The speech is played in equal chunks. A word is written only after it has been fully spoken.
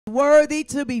worthy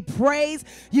to be praised.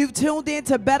 You've tuned in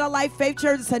to Better Life Faith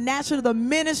Church International, the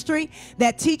ministry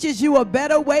that teaches you a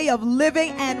better way of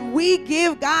living, and we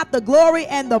give God the glory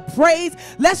and the praise.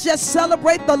 Let's just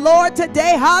celebrate the Lord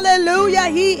today. Hallelujah.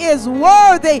 He is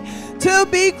worthy to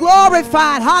be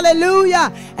glorified.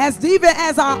 Hallelujah. Even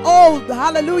as our old,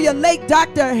 hallelujah, late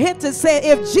Dr. Hinton said,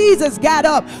 if Jesus got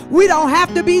up, we don't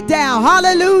have to be down.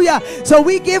 Hallelujah. So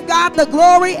we give God the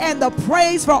glory and the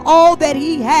praise for all that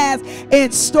he has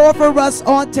in store for us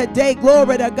on today.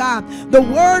 Glory to God. The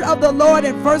word of the Lord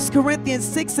in 1 Corinthians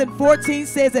 6:14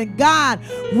 says, and God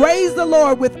raised the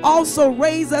Lord, with also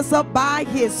raise us up by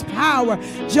his power.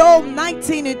 Job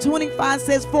 19:25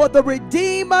 says, for the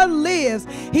Redeemer lives.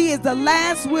 He is the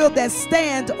last will that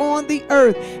stands on the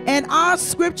earth. And our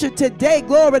scripture today,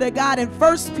 glory to God, in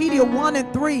 1 Peter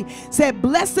 1:3 said,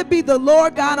 blessed be the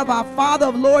Lord God of our Father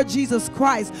of Lord Jesus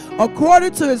Christ,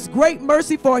 according to his great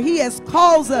mercy, for he has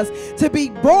caused us to be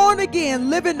born again,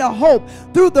 living the hope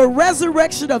through the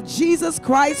resurrection of Jesus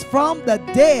Christ from the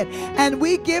dead. And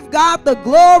we give God the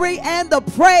glory and the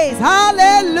praise.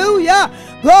 Hallelujah.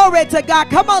 Glory to God.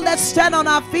 Come on, let's stand on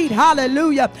our feet.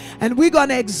 Hallelujah. And we're going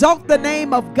to exalt the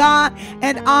name of God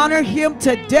and honor him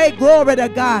today. Glory to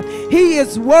God. He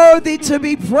is worthy to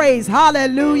be praised.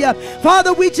 Hallelujah.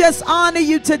 Father, we just honor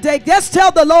you today. Just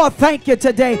tell the Lord thank you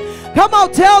today. Come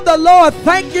on, tell the Lord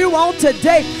thank you on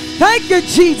today. Thank you,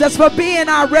 Jesus, for being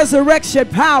our resurrection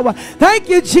power. Thank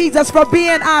you, Jesus, for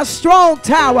being our strong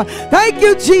tower. Thank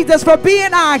you, Jesus, for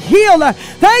being our healer.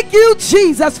 Thank you,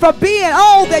 Jesus, for being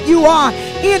all that you are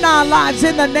in our lives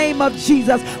in the name of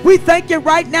Jesus. We thank you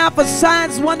right now for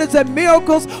signs, wonders, and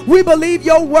miracles. We believe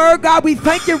your word, God. We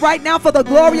thank you right now for the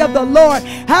glory of the Lord.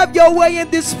 Have your way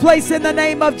in this place in the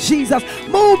name of Jesus.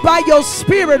 Move by your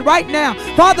spirit right now.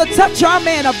 Father, touch our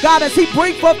man of God as he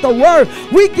brings forth the word.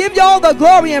 We give you all the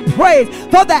glory and praise,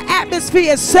 for the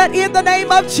atmosphere is set in the name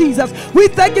of Jesus. We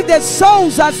thank you that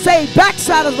souls are saved,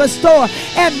 backsliders restored,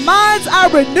 and minds are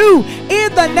renewed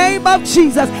in the name of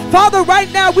Jesus. Father, right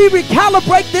now we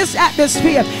recalibrate this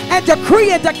atmosphere and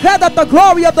decree and declare that the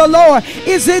glory of the Lord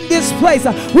is in this place.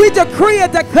 We decree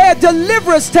and declare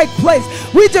deliverance take place.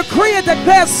 We decree and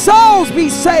declare souls be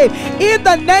saved in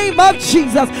the name of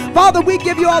Jesus. Father, we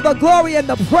give you all the glory and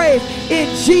the praise in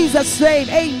Jesus' name.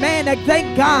 Amen. And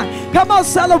thank God. Come on,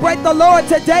 celebrate the Lord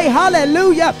today.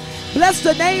 Hallelujah. Bless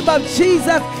the name of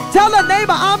Jesus. Tell a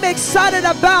neighbor, I'm excited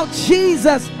about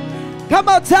Jesus. Come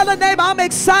on, tell a neighbor, I'm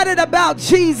excited about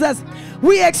Jesus.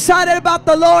 We excited about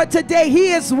the Lord today.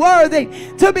 He is worthy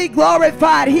to be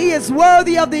glorified. He is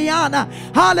worthy of the honor.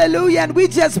 Hallelujah. And we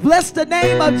just bless the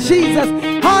name of Jesus.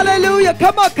 Hallelujah.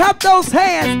 Come on, clap those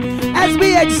hands as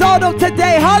we exalt him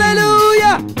today.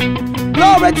 Hallelujah.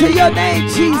 Glory to your name,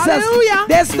 Jesus. Hallelujah.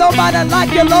 There's nobody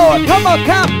like you, Lord. Come on,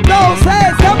 clap those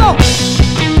hands. Come on.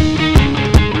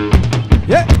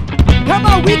 Yeah. Come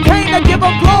on, we came to give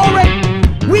him glory.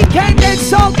 We came to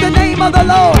exalt the name of the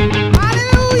Lord.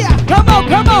 Hallelujah. Come on,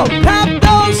 come on. Clap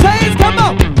those hands. Come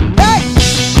on. Hey.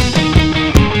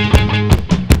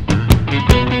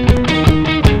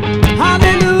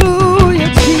 Hallelujah,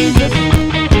 Jesus.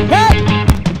 Hey.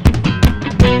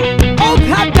 Oh,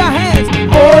 clap your hands.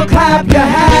 Oh, clap your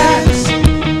hands.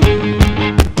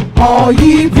 All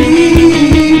ye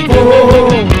people.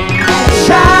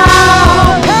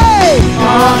 Shout. Hey.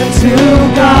 Unto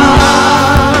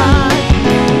God.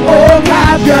 Oh,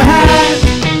 clap your hands.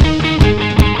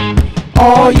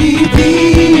 All ye people.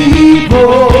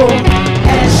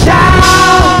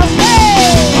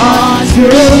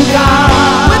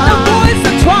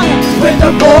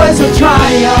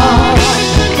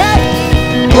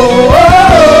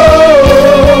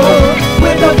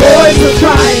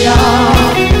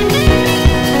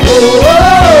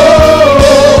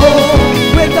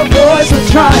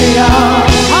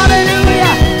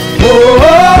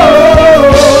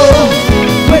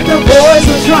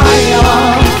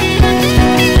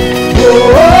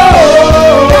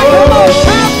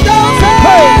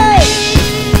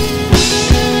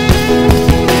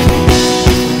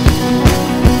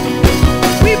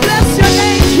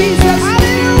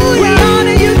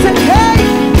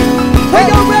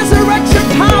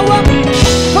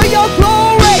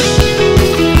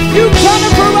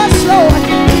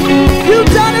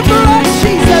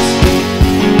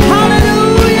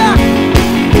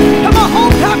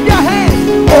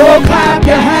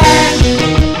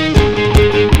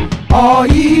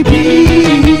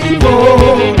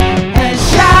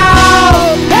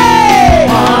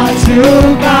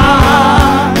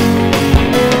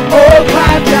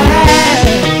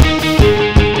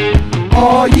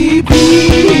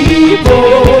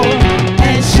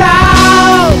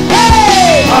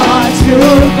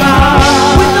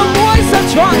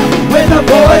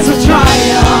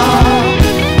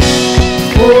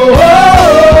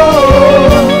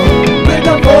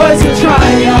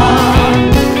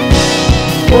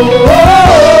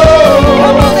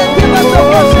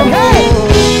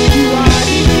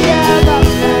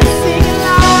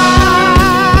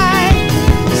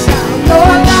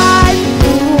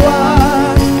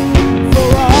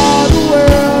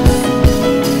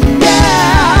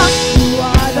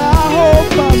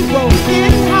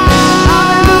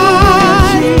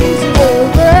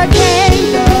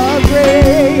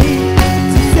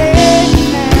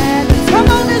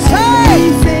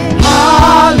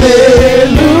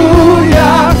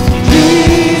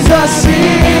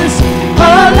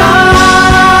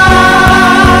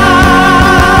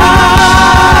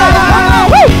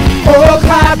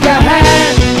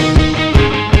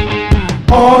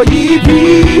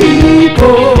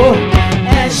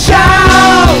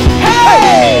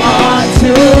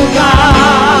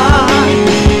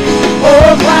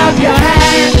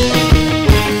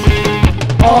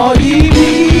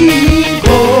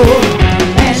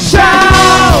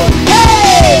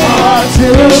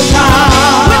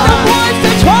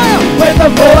 the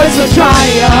voice of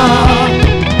triumph.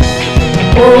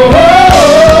 Oh,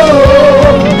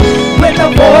 when the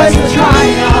voice of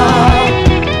triumph.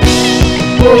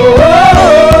 Oh,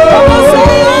 come on, say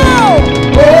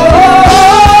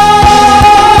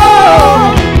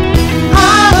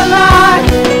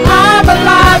I'm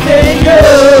alive in you.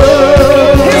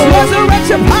 His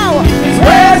resurrection power. His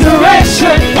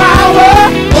resurrection power.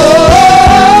 Oh,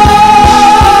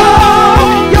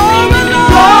 you're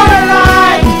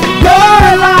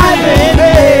alive in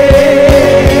me.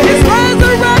 His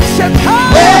resurrection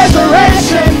power.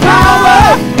 Resurrection power.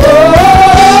 Oh,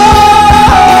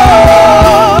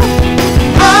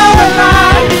 I'm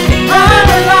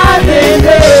alive in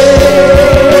me.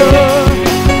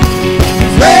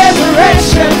 His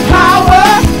resurrection power.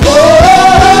 Oh,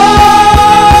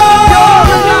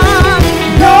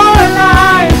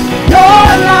 you're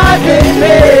alive in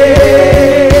me.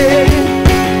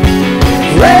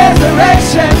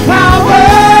 Resurrection power.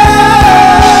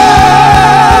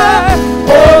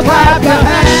 Oh, clap your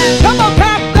hands. Come on,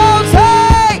 clap those.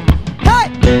 Hey, hey.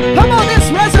 Come on, this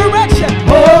resurrection.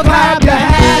 Oh, clap your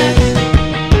hands.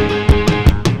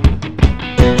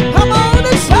 Come on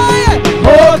and say it.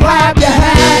 Oh, clap your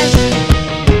hands.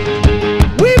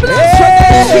 We bless your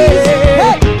name, Jesus.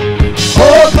 Hey.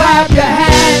 Oh, clap your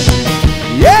hands.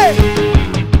 Yeah.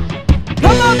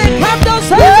 Come on and clap those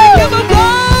hands and give him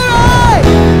glory.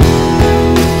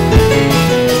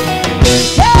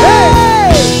 Hey.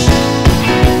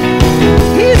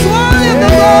 He's worthy of the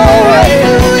glory.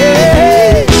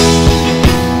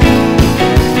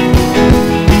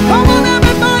 Come on,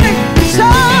 everybody.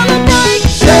 Celebrate.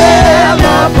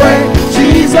 Celebrate.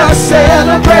 Jesus,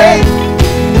 celebrate.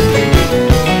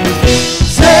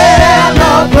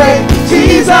 Celebrate.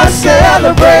 Jesus,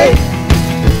 celebrate.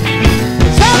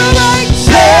 Celebrate.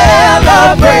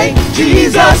 Celebrate.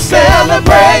 Jesus,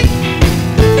 celebrate.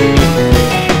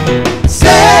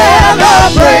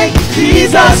 Celebrate.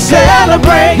 Jesus,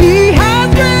 celebrate. He has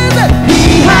risen.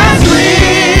 He has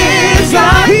risen.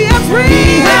 He has risen.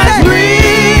 He has risen.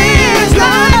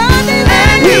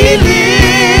 And he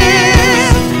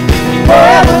lives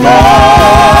forevermore.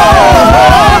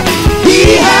 He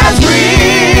has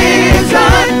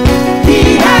risen. He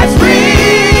has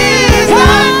risen.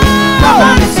 Come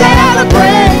on and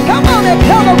celebrate. Come on and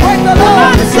celebrate the Lord. Come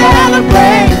on and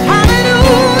celebrate.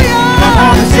 Hallelujah. Come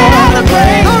on and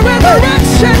celebrate. The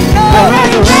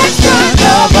resurrection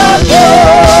of the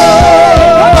Lord.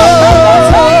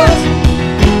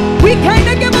 We came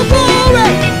to give him glory.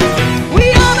 We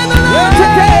honor the Lord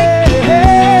today.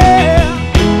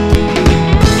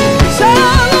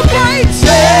 Celebrate.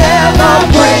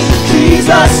 Celebrate.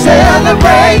 Jesus,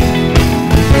 celebrate.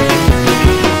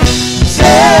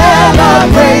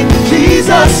 Celebrate.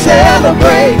 Jesus,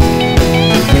 celebrate.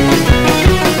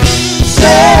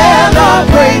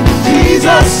 Celebrate.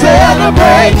 Jesus,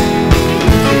 celebrate.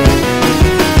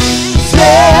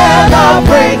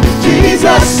 Celebrate.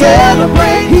 Jesus,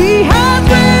 celebrate. He has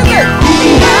risen. He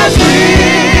has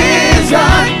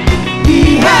risen. He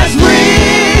has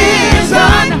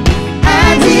risen.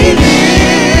 And he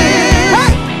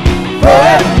lives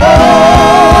forevermore.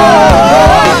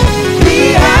 He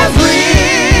has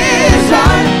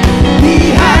risen. He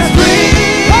has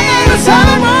risen.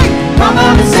 Come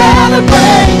on and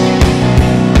celebrate.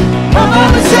 Come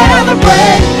on and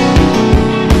celebrate.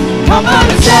 Come on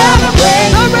and celebrate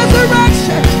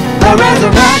the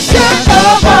resurrection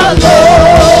of our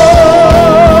Lord.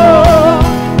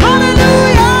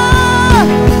 Hallelujah.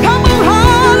 Come on,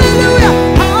 hallelujah.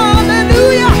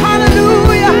 Hallelujah,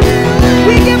 hallelujah.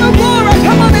 We give him glory.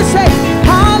 Come on and say,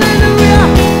 hallelujah.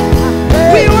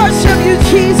 We worship you,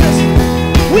 Jesus.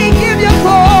 We give you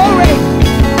glory.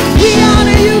 We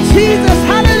honor you, Jesus.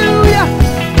 Hallelujah.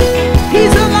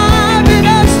 He's alive in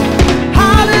us.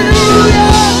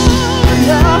 Hallelujah.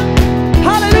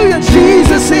 Hallelujah.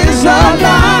 Jesus is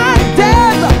alive.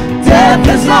 Death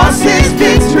has lost his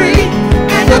victory,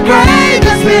 and the grave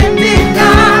has been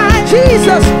denied.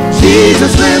 Jesus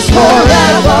lives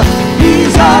forever.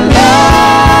 He's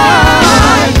alive.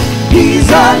 He's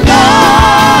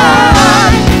alive.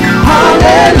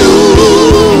 Hallelujah.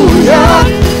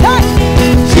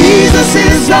 Jesus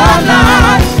is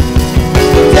alive.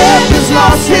 Death has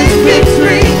lost his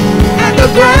victory, and the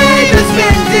grave has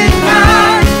been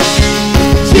denied.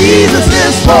 Jesus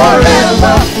lives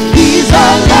forever. He's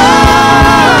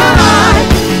alive.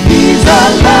 He's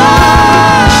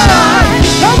alive.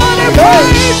 Come on and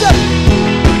praise him.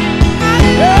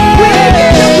 We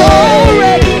give you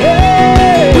glory.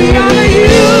 We honor you,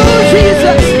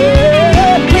 Jesus.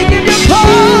 We give you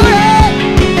glory.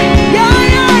 Yeah,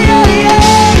 yeah, yeah,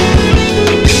 yeah.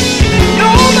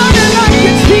 Nobody like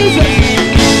you, Jesus.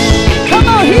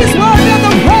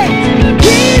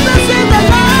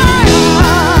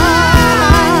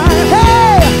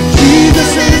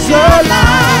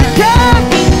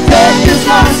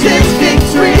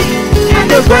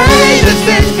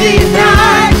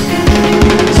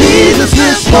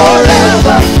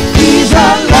 forever. He's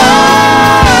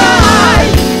alive.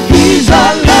 He's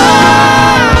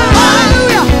alive.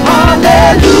 Hallelujah.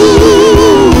 Hallelujah.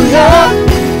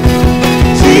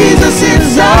 Jesus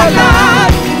is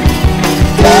alive.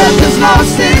 Death has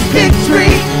lost its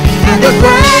victory, and the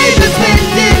grave has been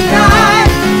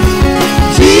denied.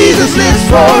 Jesus lives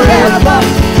forever.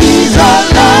 He's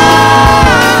alive.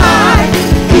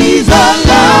 He's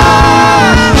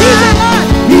alive.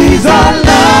 He's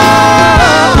alive.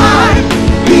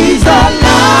 He's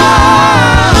alive.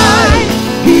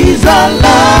 He's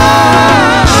alive.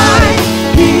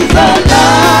 He's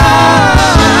alive.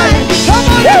 Come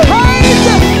on, praise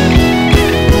Him.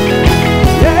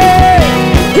 Yeah.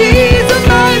 He's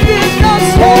alive in us.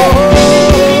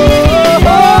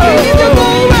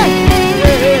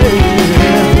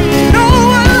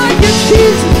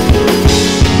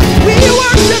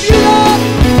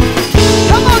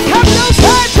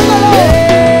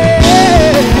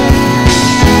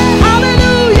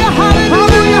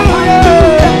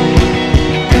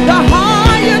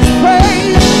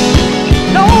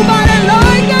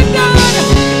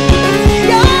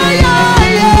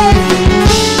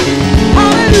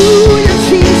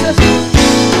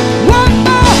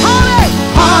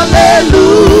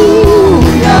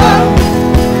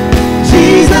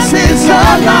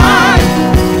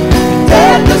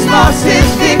 His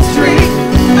victory,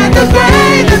 and the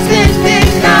grave has been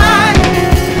denied.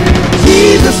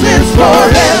 Jesus lives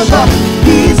forever.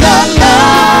 He's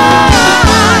alive.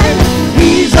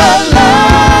 He's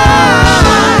alive.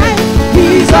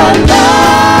 He's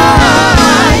alive.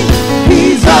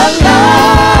 He's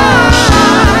alive.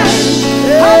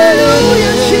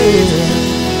 Hallelujah, Jesus.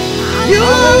 You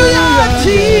are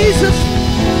Jesus.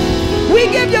 We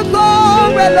give you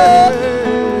glory, Lord.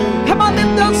 Come on,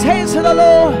 lift those hands to the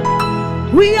Lord.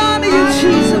 We honor you,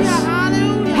 Jesus.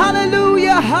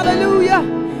 Hallelujah, hallelujah.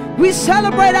 We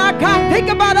celebrate our God. Think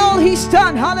about all He's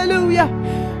done. Hallelujah.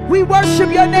 We worship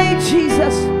your name,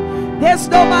 Jesus. There's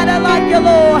nobody like you,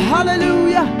 Lord.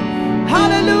 Hallelujah.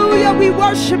 Hallelujah. We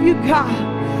worship you, God,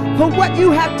 for what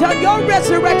you have done. Your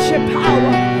resurrection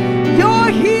power. Your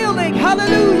healing.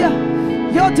 Hallelujah.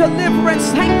 Your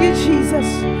deliverance. Thank you, Jesus.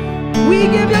 We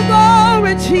give you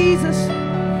glory, Jesus.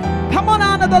 Come on,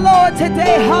 honor the Lord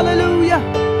today. Hallelujah.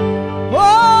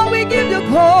 Oh, we give you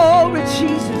glory,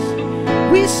 Jesus.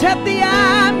 We set the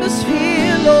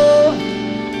atmosphere, Lord.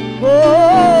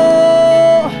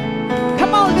 Oh,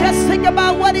 come on, just think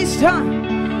about what He's done.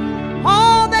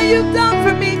 All that you've done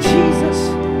for me,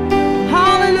 Jesus.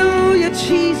 Hallelujah,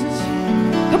 Jesus.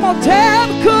 Come on, death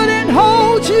couldn't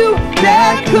hold you.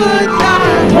 Death could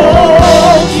not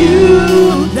hold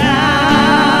you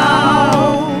down.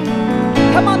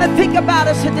 Come on and think about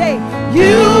us today.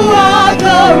 You are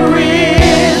the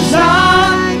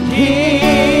risen King.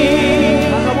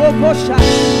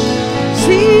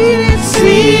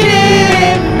 Seated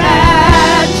in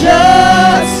majesty.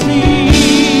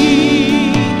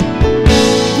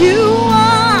 You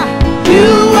are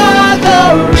the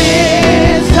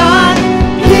risen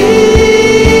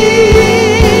King.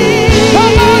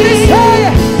 Come on and say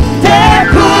it. Death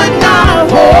could not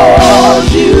hold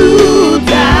you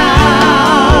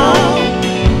down.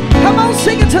 Come on,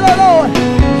 sing it to the Lord.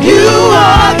 You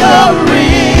are the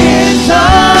risen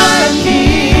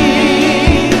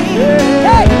King.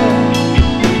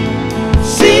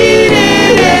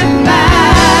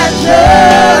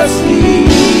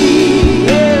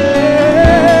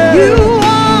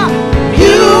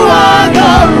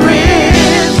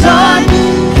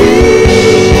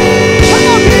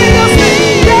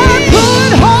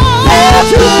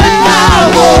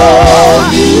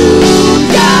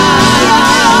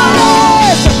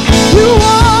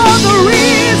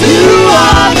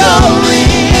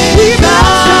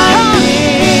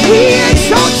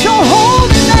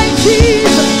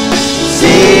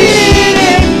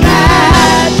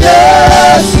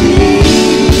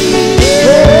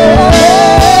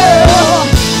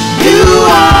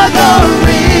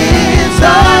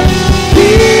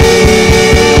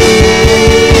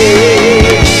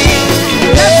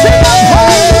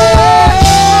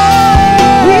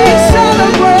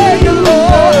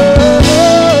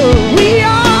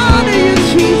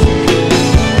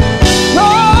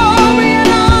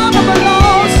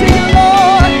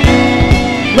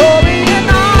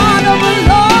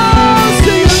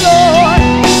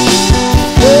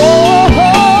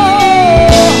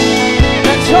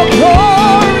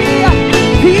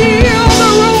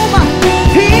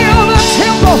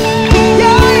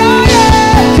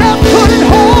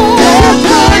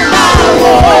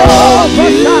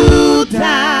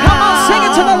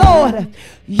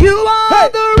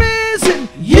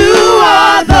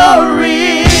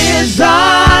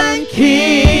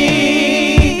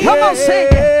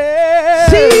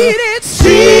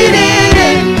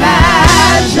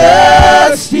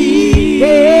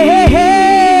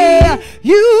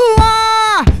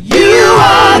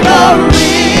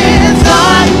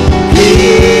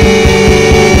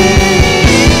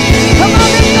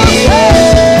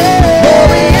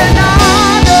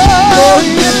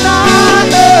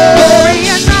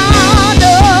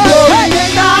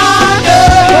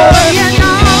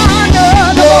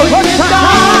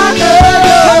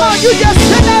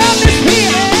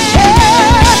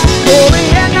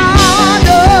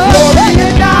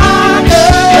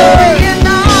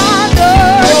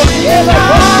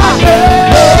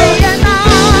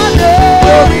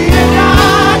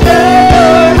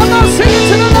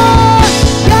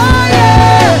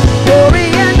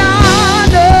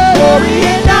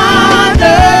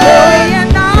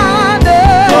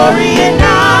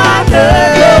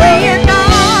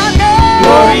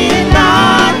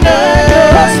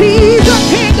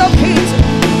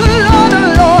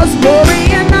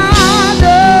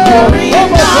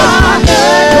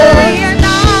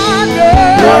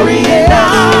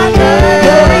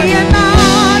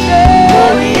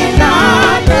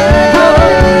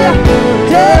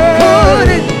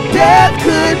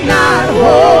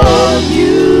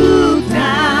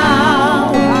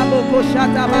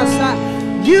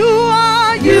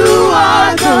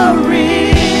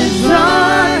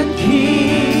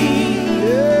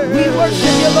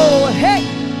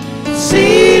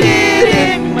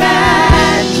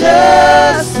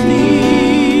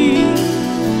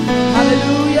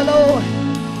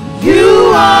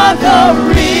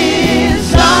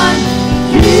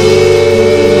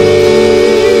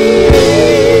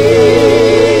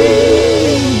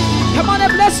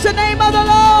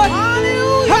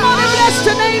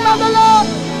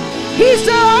 He's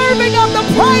deserving of the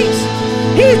praise.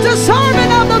 He's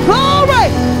deserving of the glory.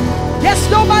 Yes,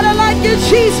 nobody like you,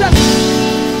 Jesus.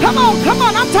 Come on, come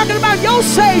on. I'm talking about your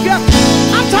Savior.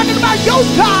 I'm talking about your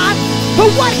God for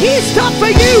what He's done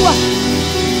for you.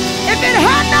 If it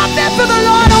had not been for the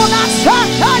Lord on our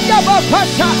side,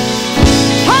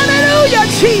 hallelujah,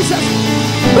 Jesus.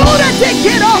 Buddha to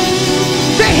get up.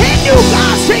 The Hindu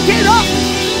gods to get up.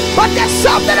 But there's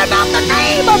something about the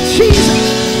name of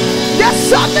Jesus. There's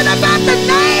something about the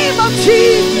name of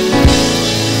Jesus.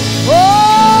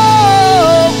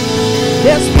 Oh,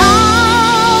 there's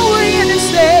power in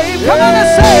His name. Come on and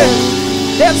say it.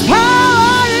 There's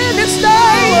power in His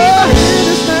name.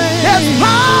 There's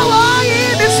power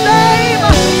in His name.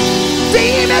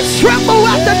 Demons tremble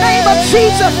at the name of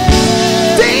Jesus.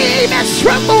 Demons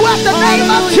tremble at the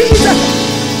name of Jesus.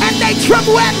 And they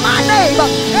tremble at my name.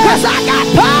 Because I got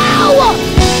power.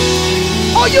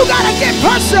 Oh, you got to get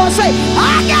personal and say,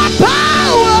 I got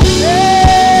power.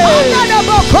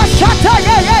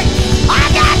 I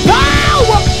got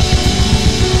power.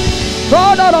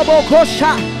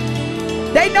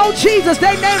 They know Jesus.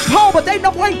 They name Paul, but they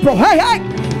know April. Hey, hey.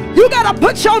 You got to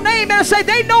put your name in and say,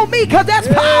 they know me because that's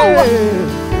power.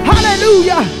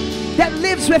 Hallelujah. That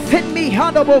lives within me.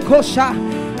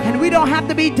 And we don't have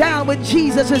to be down when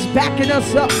Jesus is backing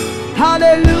us up.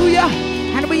 Hallelujah.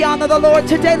 And we honor the Lord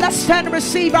today. Let's stand and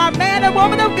receive our man and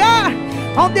woman of God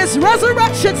on this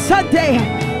Resurrection Sunday.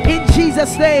 In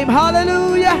Jesus' name.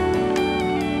 Hallelujah.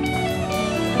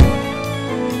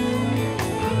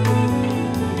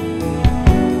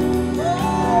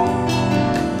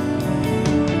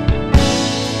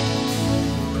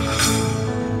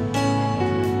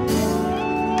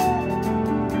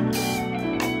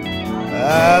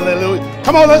 Hallelujah.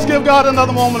 Come on, let's give God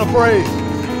another moment of praise.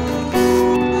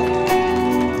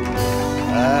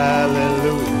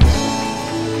 Hallelujah.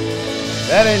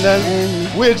 That ain't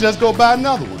nothing. We'll just go buy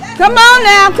another one. Come on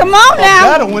now. Come on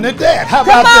now. Better one at that. How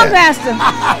about Come on, that? Pastor.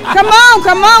 Come on,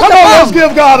 come on, Come on, let's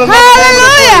give God another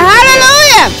Hallelujah. moment of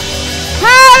praise. Hallelujah.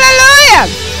 Hallelujah.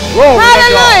 Glory to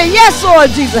Hallelujah. God. Yes, Lord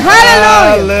Jesus.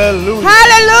 Hallelujah.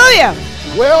 Hallelujah. Hallelujah.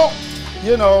 Well,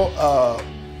 you know,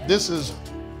 this is,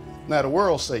 now the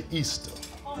world say Easter.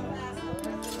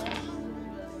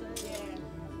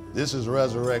 This is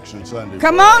Resurrection Sunday.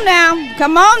 Come on now.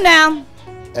 Come on now.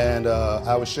 And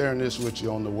I was sharing this with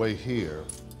you on the way here.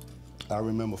 I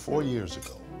remember 4 years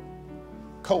ago,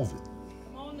 COVID.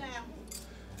 Come on now.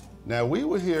 Now we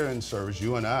were here in service,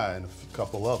 you and I and a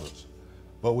couple others,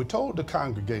 but we told the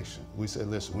congregation, we said,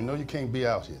 listen, we know you can't be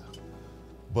out here,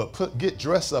 but get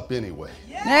dressed up anyway.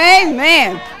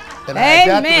 Amen. And I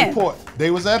got the report.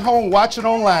 They was at home watching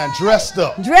online, dressed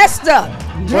up. Dressed up.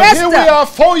 But here we are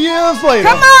 4 years later.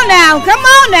 Come on now. Come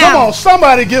on now. Come on,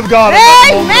 somebody give God a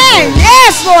Amen.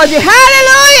 Yes, Lord.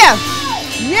 Hallelujah.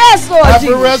 Yes, Lord. Happy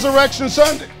Jesus. Resurrection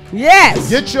Sunday. Yes.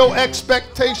 Get your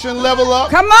expectation level up.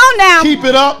 Come on now. Keep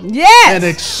it up. Yes. And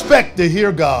expect to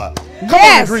hear God. Come on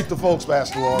Yes. and greet the folks,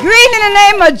 Pastor Warren. Greeting in the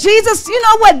name of Jesus. You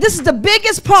know what? This is the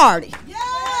biggest party.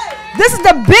 This is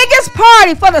the biggest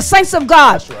party for the saints of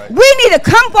God. That's right. We need to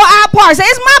come for our party. Say,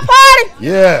 it's my party.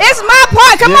 Yeah. It's my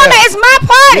party. Come on now. It's my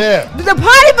party. Yeah. The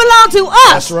party belongs to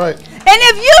us. That's right. And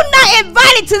if you're not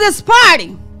invited to this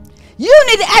party, you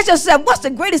need to ask yourself, what's the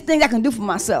greatest thing I can do for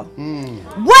myself?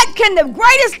 What can the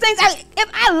greatest things, if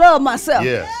I love myself,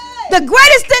 Yes. the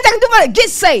greatest things I can do for myself, get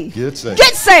saved. Get saved.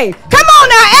 Get saved. Come on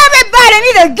now, everybody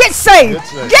need to get saved. Get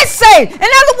saved. Get saved. In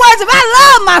other words, if I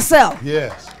love myself,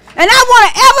 Yes. and I want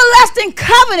an everlasting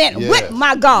covenant Yes. with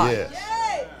my God, Yes.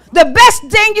 the best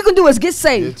thing you can do is get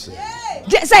saved.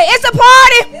 Get saved. Say, it's a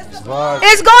party. Party.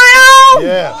 It's going on.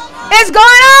 Yes. It's going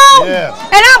on. Yes.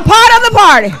 And I'm part of the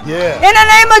party. Yes. In the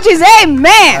name of Jesus.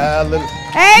 Amen. Hallelujah.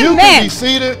 Amen. You can be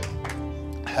seated.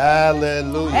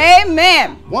 Hallelujah.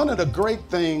 Amen. One of the great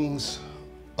things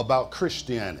about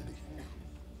Christianity,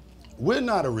 we're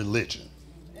not a religion.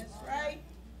 That's right.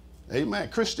 Amen.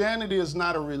 Christianity is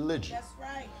not a religion. That's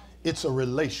right. It's a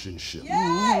relationship.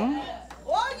 Yeah.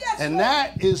 Oh, yes. And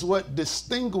that is what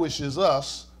distinguishes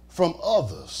us from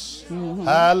others.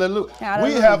 Hallelujah.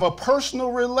 Hallelujah. We have a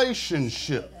personal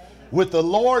relationship with the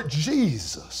Lord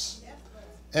Jesus.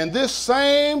 And this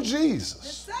same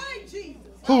Jesus Say Jesus.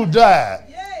 who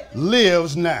died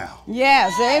lives now.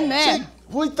 Yes. Amen. See,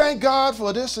 we thank God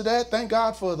for this or that. Thank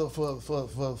God for the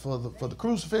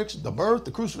crucifixion, the birth,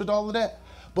 the crucifixion, all of that.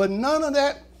 But none of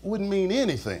that wouldn't mean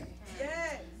anything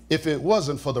if it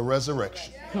wasn't for the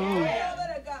resurrection.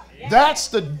 That's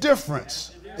the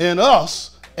difference in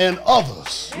us and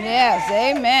others. Yes.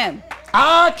 Amen.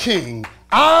 Our King,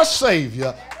 our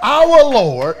Savior, our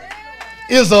Lord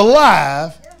is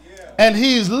alive and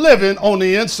he's living on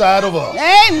the inside of us.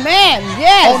 Amen.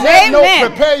 Yes. On that Amen. note,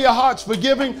 prepare your hearts for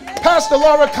giving. Pastor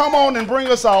Laura, come on and bring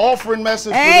us our offering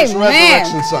message for this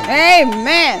Resurrection Sunday.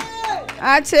 Amen.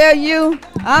 I tell you,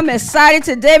 I'm excited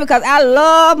today because I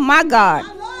love my God.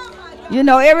 You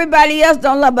know, everybody else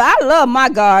don't love, but I love my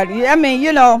God. I mean,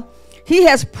 you know, he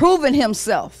has proven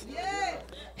himself.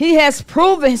 He has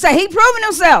proven. Say, he proven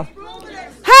himself.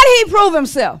 How did he prove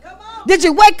himself? Did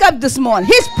you wake up this morning?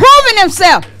 He's proven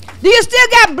himself. Do you still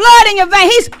got blood in your vein?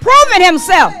 He's proven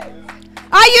himself.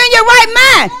 Are you in your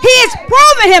right mind? He is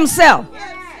proven himself.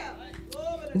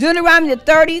 Deuteronomy the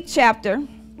 30th chapter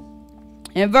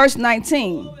and verse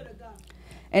 19.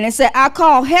 And it said, I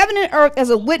call heaven and earth as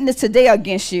a witness today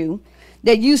against you,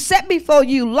 that you set before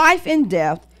you life and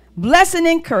death, blessing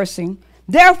and cursing.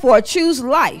 Therefore choose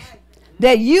life,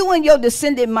 that you and your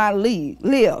descendant might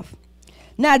live.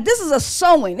 Now this is a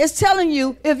sowing. It's telling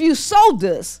you, if you sow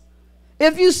this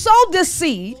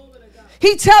seed,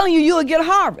 he's telling you will get a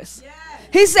harvest.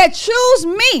 He said, choose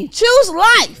me, choose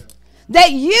life,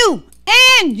 that you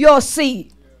and your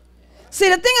seed. See,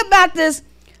 the thing about this,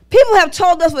 people have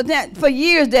told us for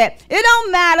years that it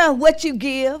don't matter what you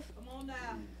give.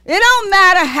 It don't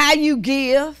matter how you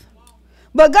give.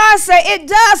 But God said it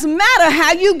does matter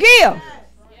how you give.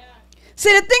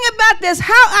 See, the thing about this,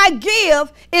 how I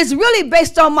give is really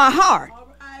based on my heart.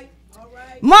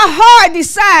 My heart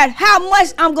decides how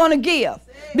much I'm going to give,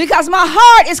 because my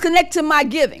heart is connected to my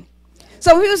giving.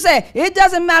 So people say, it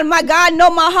doesn't matter. My God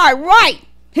know my heart. Right.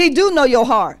 He do know your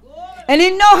heart. And he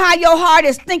know how your heart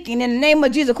is thinking in the name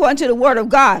of Jesus according to the word of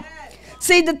God.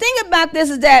 See, the thing about this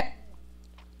is that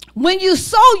when you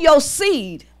sow your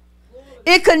seed,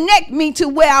 it connects me to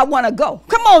where I want to go.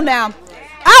 Come on now.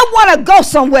 I want to go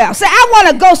somewhere. Say, I want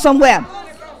to go somewhere.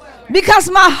 Because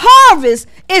my harvest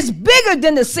is bigger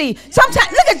than the seed. Sometimes,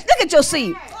 look at your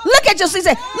seed. Look at your seed.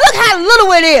 Say, look how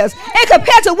little it is. And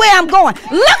compared to where I'm going.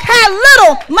 Look how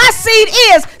little my seed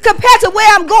is compared to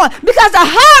where I'm going. Because the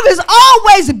harvest is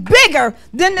always bigger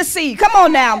than the seed. Come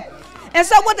on now. And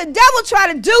so what the devil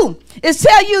try to do is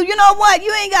tell you, you know what?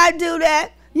 You ain't got to do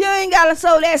that. You ain't got to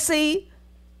sow that seed.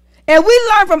 And we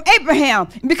learned from Abraham,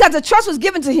 because the trust was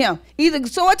given to him. Either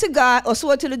sow it to God or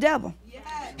sow it to the devil. Yes.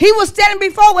 He was standing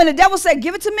before when the devil said,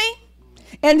 give it to me.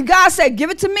 And God said,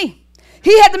 give it to me.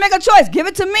 He had to make a choice. Give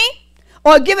it to me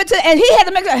or give it to, and he had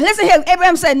to make a choice. Listen here,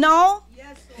 Abraham said, no,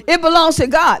 it belongs to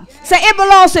God. Yes. Say, it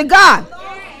belongs to God.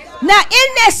 Now,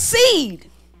 in that seed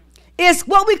is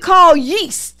what we call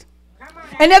yeast.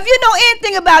 And if you know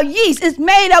anything about yeast, it's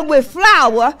made up with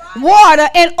flour, water,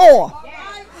 and oil.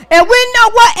 And we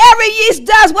know what every yeast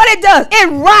does, what it does. It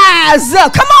rises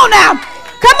up. Come on now.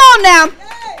 Come on now.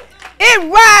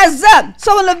 It rises up.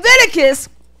 So in Leviticus,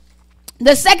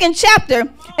 the 2nd chapter,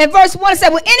 in verse 1, it said,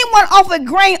 when anyone offer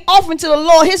grain offering to the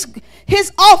Lord,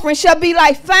 his offering shall be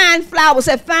like fine flour.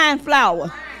 Said fine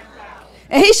flour.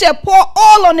 And he shall pour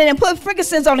oil on it and put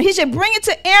frankincense on it. He shall bring it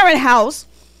to Aaron's house,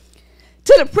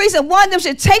 to the priest, and one of them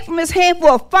should take from his hand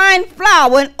for a fine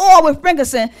flour and oil with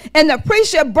frankincense, and the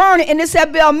priest shall burn it, and it shall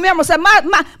be a memorial. Say,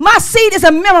 my seed is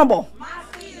a memorable.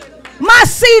 My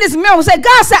seed is memorable. Say,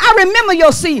 God said, I remember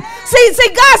your seed. See,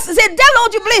 God said, devil,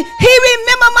 don't you believe? He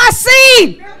remember my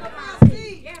seed.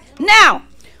 Now,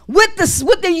 with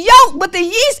the yolk, with the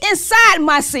yeast inside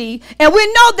my seed, and we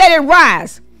know that it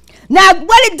rise. Now,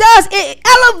 what it does, it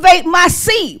elevate my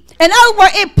seed. In other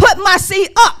words, it put my seed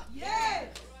up.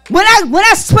 When I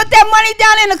put that money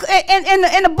down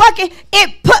in the bucket,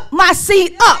 it put my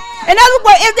seed up. In other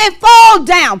words, if they fall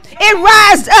down, it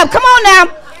rises up. Come on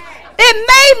now. It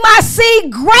made my seed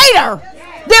greater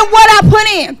than what I put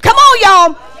in. Come on,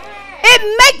 y'all. It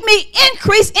make me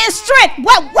increase in strength.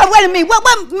 Wait a minute.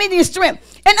 What meaning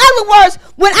strength? In other words,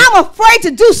 when I'm afraid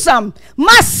to do something,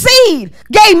 my seed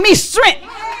gave me strength.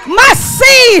 My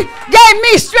seed gave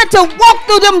me strength to walk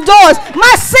through them doors.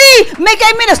 My seed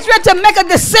gave me the strength to make a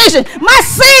decision. My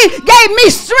seed gave me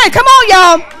strength. Come on,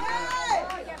 y'all.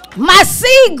 My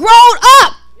seed growed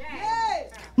up.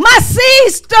 My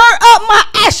seed stirred up my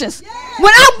ashes.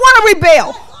 When I want to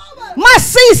rebel, my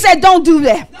seed said, don't do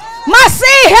that. My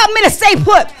seed helped me to stay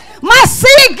put. My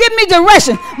seed give me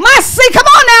direction. My seed, come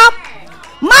on now.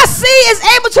 My seed is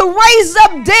able to raise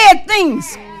up dead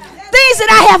things. Things that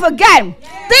I have forgotten.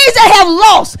 Things that have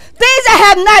lost. Things that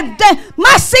have not done.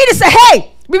 My seed is say,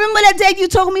 hey, remember that day you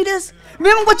told me this?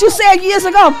 Remember what you said years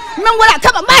ago? Remember what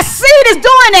come on, my seed is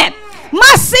doing that.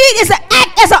 My seed is to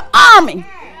act as an army.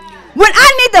 When I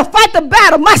need to fight the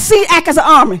battle, my seed act as an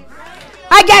army.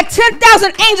 I got 10,000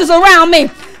 angels around me.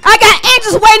 I got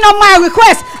angels waiting on my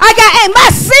request. My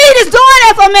seed is doing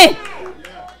that for me.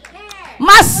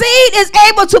 My seed is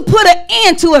able to put an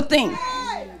end to a thing.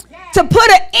 to put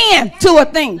an end to a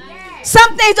thing.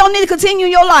 Some things don't need to continue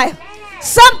in your life.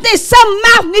 Some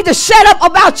mouth need to shut up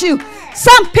about you.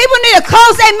 Some people need to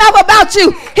close their mouth about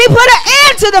you. He put an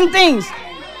end to them things.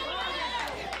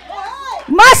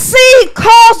 My seed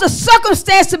caused the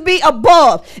circumstance to be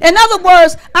above. In other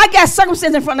words, I got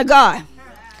circumstance in front of God.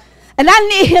 And I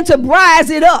need him to rise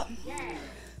it up.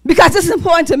 Because this is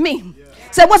important to me.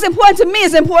 So what's important to me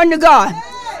is important to God.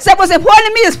 So what's important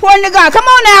to me is important to God. Come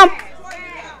on now.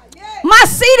 My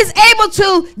seed is able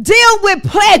to deal with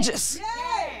pledges,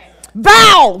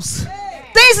 vows,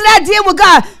 things that I deal with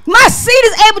God. My seed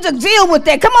is able to deal with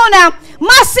that. Come on now.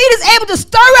 My seed is able to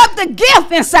stir up the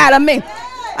gift inside of me.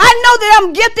 I know that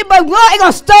I'm gifted, but God ain't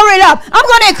going to stir it up. I'm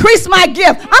going to increase my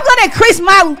gift. I'm going to increase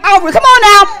my offering. Come on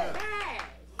now.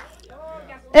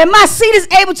 And my seed is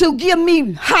able to give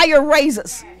me higher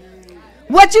raises.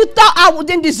 What you thought I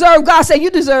didn't deserve, God said, you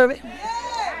deserve it.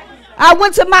 I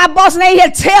went to my boss and they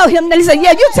had to tell him that he said,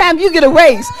 yeah, time you get a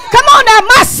raise. Come on now,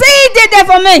 my seed did that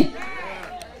for me.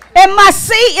 And my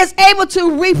seed is able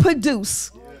to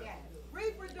reproduce.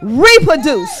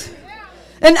 Reproduce.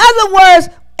 In other words,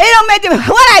 it don't make it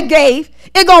what I gave,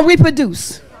 it gonna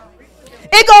reproduce.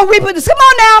 It gonna reproduce. Come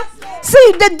on now.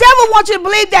 See, the devil wants you to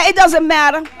believe that it doesn't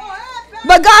matter.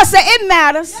 But God said it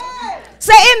matters.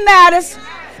 Say it matters.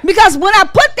 Because when I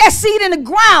put that seed in the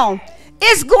ground,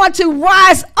 it's going to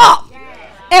rise up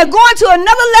and go into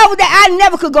another level that I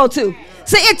never could go to.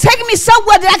 See, it taking me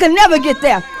somewhere that I could never get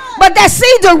there. But that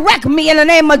seed direct me in the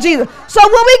name of Jesus. So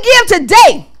when we give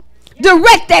today,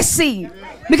 direct that seed.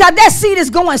 Because that seed is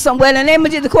going somewhere in the name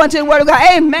of Jesus according to the word of God.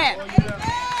 Amen.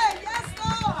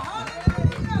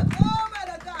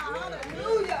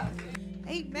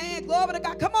 Glory to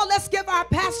God. Come on, let's give our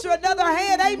pastor another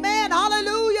hand. Amen.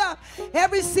 Hallelujah.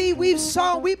 Every seed we've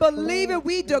sown, we believe it,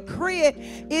 we decree it.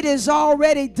 It is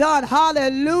already done.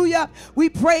 Hallelujah. We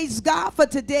praise God for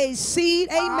today's seed.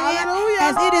 Amen. Hallelujah.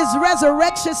 As it is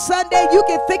Resurrection Sunday, you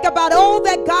can think about all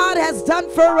that God has done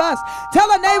for us.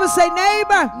 Tell a neighbor, say,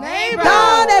 neighbor,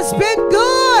 God has been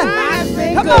good.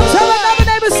 Come on, tell another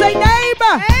neighbor, say,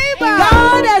 neighbor,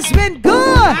 God has been good.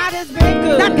 God has been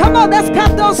good. Now come on, let's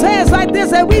clap those hands like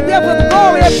this and we there for the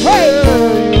glory and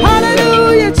praise.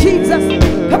 Hallelujah, Jesus.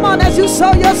 Come on, as you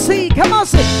sow your seed, come on,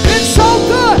 say, been so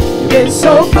good. Been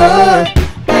so good.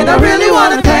 And I really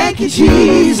want to thank you,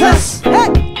 Jesus.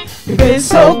 Hey. You've been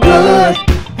so good.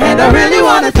 And I really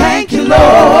want to thank you,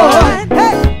 Lord.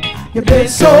 Hey. You've been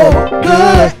so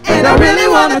good. And I really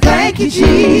want to thank you,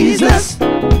 Jesus.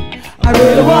 I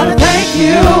really want to thank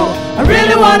you. I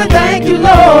really want to thank you,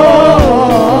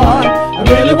 Lord. I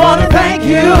really want to thank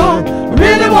you. I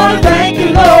really want to thank you,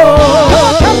 Lord. Come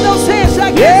on, clap those hands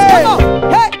like this. Come on.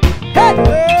 Hey, hey.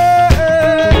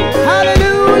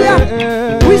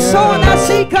 Hallelujah. We sowing our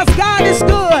seed because God is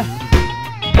good.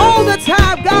 All the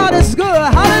time, God is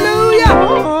good. Hallelujah.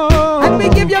 Let me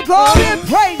give you glory and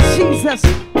praise, Jesus.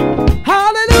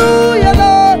 Hallelujah,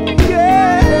 Lord.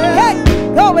 Hey,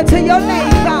 glory to your name,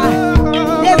 God.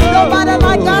 There's nobody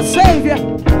like our Savior.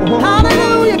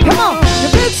 Hallelujah. Come on.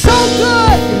 You've been so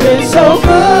good. You've been so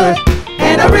good.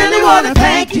 And I really want to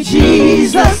thank you,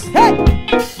 Jesus. Hey.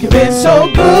 You've been so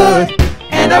good.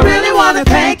 And I really want to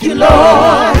thank you,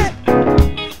 Lord.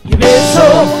 You've been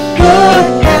so good.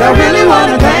 And I really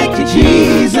want to thank you,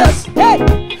 Jesus. Hey.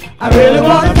 I really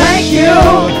want to thank you.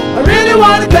 I really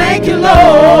want to thank you,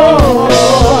 Lord.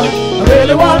 I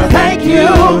really want to thank you.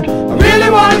 I really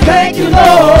want to thank you,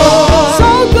 Lord.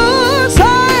 So good,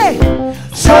 say.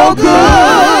 So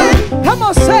good. Come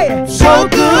on, say it. So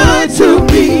good to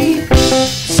me.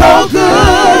 So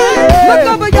good. Look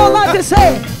over your life and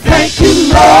say, thank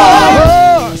you,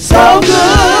 Lord. So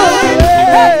good.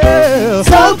 Hey.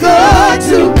 So good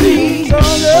to me.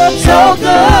 So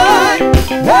good.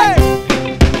 Hey.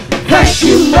 Thank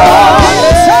you, Lord.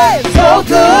 Say, so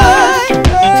good.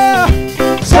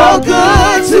 So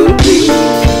good to me.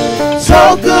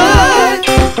 So good.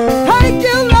 Thank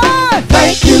you, Lord.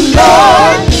 Thank you,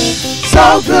 Lord.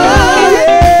 So good.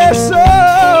 Yes,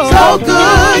 so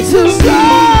good to me.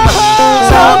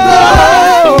 So good.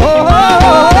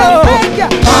 Thank you.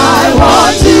 I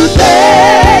want to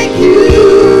thank you.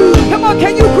 Come on,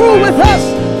 can you groove with us?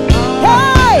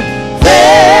 Hey,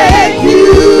 thank you.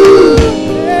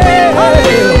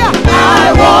 Hallelujah.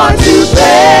 I want to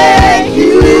thank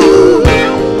you.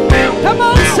 Come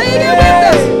on, sing it with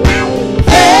us.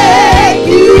 Thank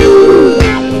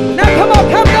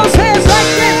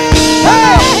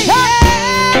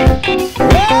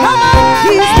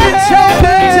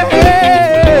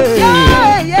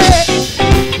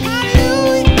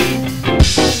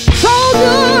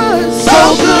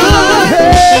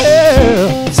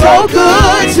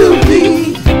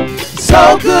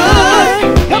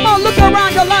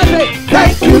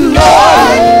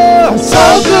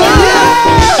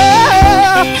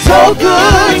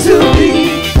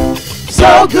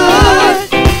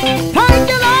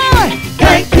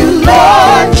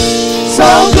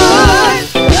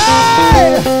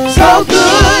so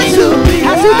good to me.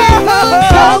 Has he been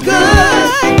so good?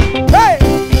 Hey.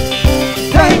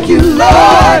 Thank you,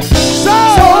 Lord.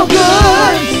 So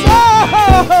good.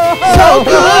 So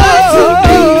good to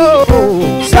me.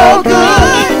 So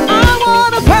good. I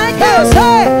want to thank you.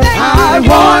 Say, I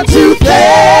want to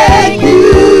thank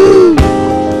you.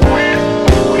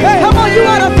 Hey, come on, you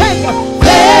want to thank you.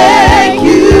 Thank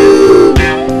you.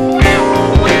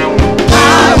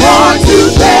 I want to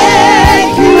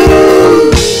thank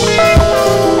you.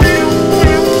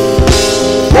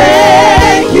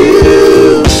 Thank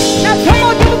you. Now come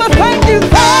on, give him a thank you.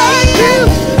 Thank you.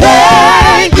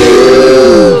 Thank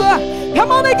you.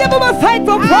 Come on and give him a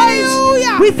thankful praise.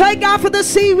 We thank God for the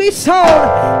seed we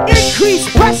sowed. Increase,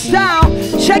 pressed down,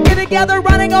 shaking together,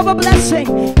 running over blessing.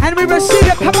 And we receive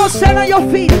it. Come on, stand on your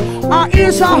feet. Our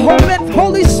ears are open,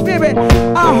 Holy Spirit.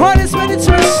 Our heart is ready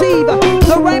to receive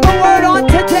the rhema word on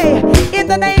today. In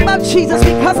the name of Jesus,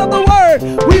 because of the word,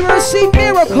 we will receive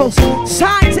miracles,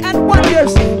 signs and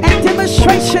wonders, and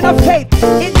demonstration of faith.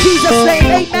 In Jesus'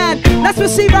 name, amen. Let's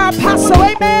receive our apostle.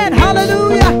 Amen.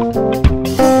 Hallelujah.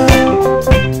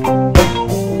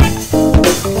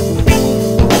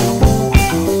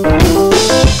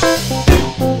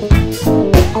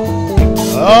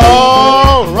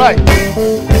 All right.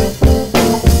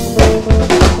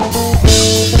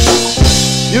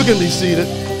 You can be seated.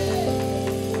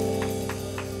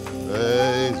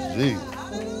 Praise Jesus.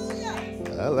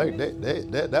 I like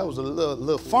that. That was a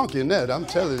little funky in that, I'm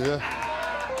telling you.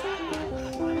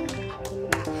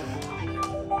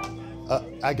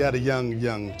 I got a young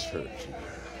church.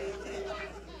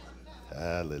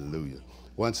 Hallelujah.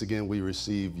 Once again, we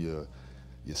receive your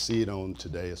seed on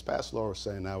today. As Pastor Laura was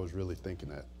saying, I was really thinking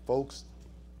that, folks,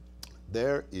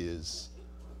 there is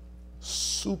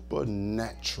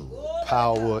supernatural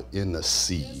power in the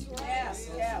seed. Yes,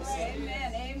 yes.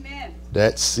 Amen, amen.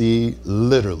 That seed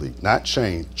literally, not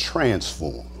changed,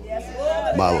 transformed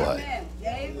my life.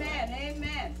 Amen,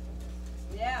 amen.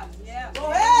 Yeah, yeah.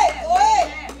 Go ahead, go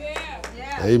ahead.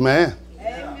 Yeah. Amen.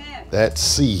 Amen. That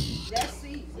seed. That's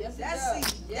seed. Yes, That's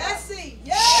seed. That's seed.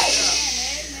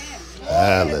 Yes.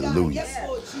 Hallelujah. Yes,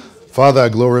 Lord Jesus. Father, I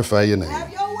glorify your Have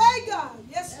name. your way, God.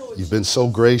 Yes, Lord. You've been so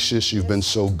gracious. You've been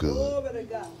so good. Glory to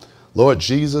God. Lord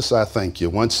Jesus, I thank you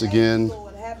once Thank you, again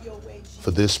Lord. Have your way, Jesus.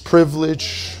 for this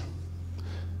privilege.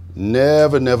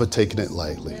 Never taking it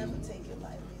lightly. Never take it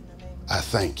lightly in the name of I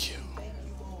thank you Thank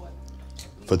you, Lord.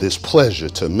 for this pleasure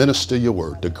to minister your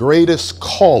word. The greatest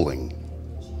calling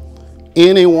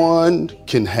anyone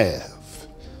can have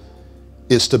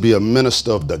is to be a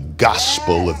minister of the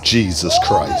gospel of Jesus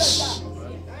Christ.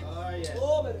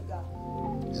 Glory to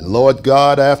God. And Lord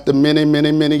God, after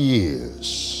many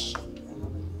years,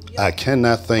 I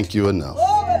cannot thank you enough.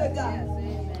 Glory to God.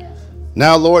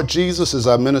 Now, Lord Jesus, as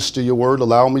I minister your word,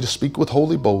 allow me to speak with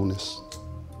holy boldness,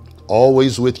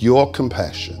 always with your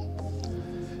compassion.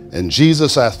 And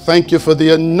Jesus, I thank you for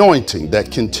the anointing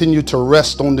that continue to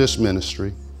rest on this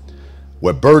ministry,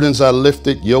 where burdens are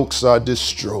lifted, yokes are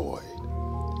destroyed.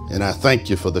 And I thank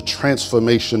you for the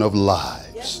transformation of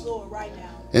lives. Yes, Lord, right now.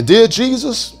 And dear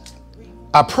Jesus,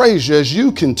 I praise you as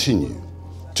you continue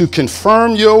to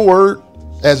confirm your word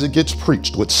as it gets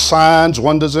preached with signs,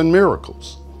 wonders, and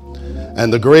miracles.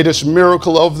 And the greatest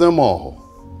miracle of them all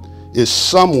is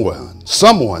someone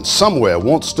somewhere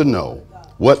wants to know,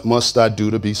 what must I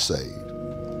do to be saved?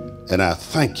 And I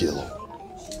thank you, Lord.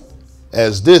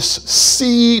 As this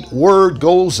seed word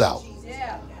goes out,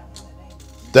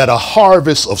 that a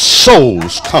harvest of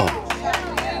souls come.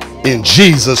 In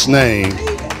Jesus' name,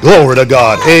 glory to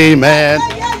God. Amen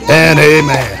and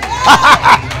amen.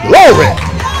 Glory.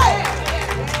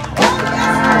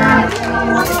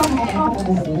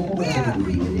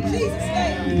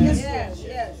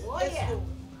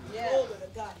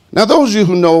 Now, those of you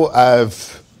who know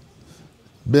I've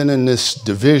been in this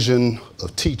division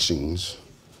of teachings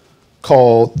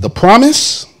called the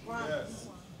promise,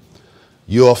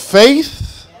 your faith,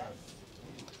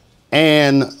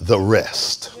 and the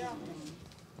rest.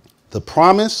 The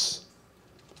promise,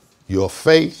 your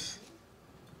faith,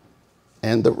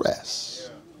 and the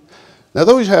rest. Now,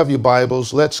 those who have your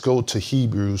Bibles, let's go to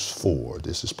Hebrews 4.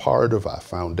 This is part of our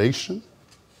foundation.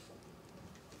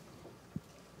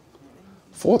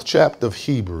 4th chapter of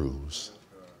Hebrews,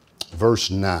 verse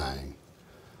 9.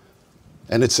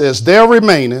 And it says, there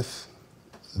remaineth,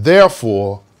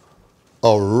 therefore,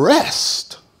 a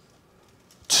rest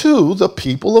to the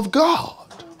people of God.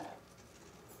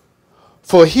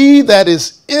 For he that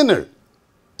is entered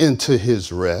into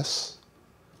his rest,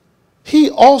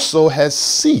 he also has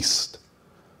ceased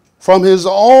from his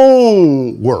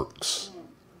own works,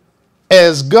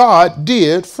 as God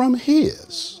did from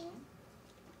his.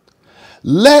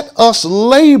 Let us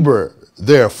labor,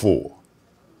 therefore,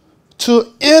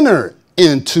 to enter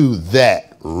into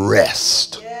that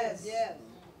rest. Yes. Yes.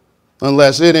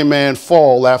 Unless any man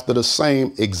fall after the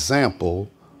same example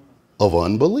of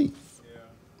unbelief.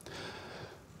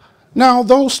 Now,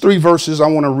 those 3 verses I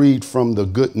want to read from the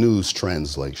Good News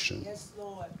translation. Yes,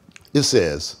 Lord. It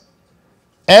says,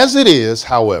 as it is,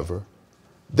 however,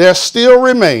 there still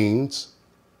remains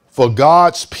for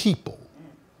God's people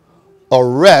a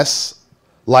rest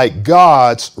like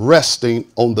God's resting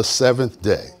on the 7th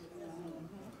day.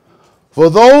 For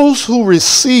those who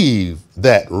receive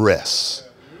that rest,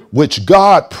 which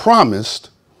God promised,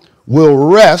 will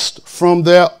rest from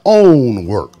their own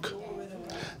work,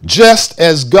 just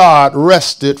as God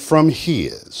rested from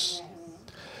his.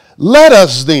 Let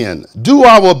us then do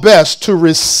our best to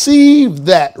receive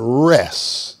that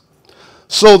rest,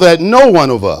 so that no one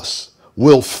of us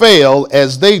will fail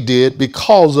as they did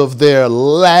because of their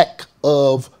lack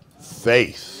of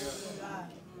faith.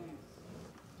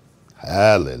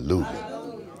 Hallelujah.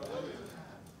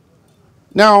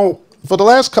 Now, for the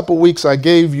last couple of weeks, I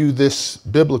gave you this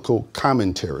biblical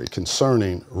commentary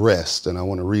concerning rest, and I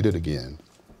want to read it again.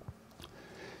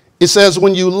 It says,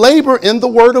 when you labor in the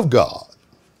Word of God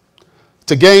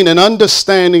to gain an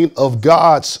understanding of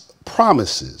God's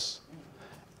promises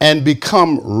and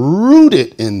become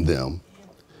rooted in them,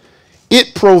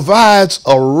 it provides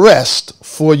a rest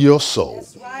for your soul.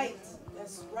 That's right.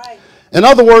 That's right. In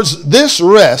other words, this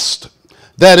rest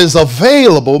that is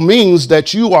available means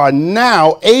that you are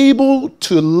now able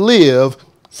to live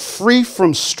free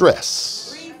from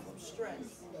stress. Free from stress.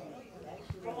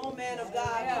 Come on, man of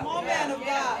God. Come on, man of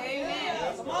God.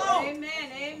 Amen. Come on.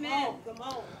 Amen. Amen. Come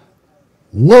on.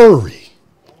 Worry,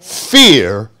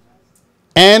 fear,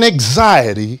 and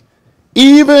anxiety,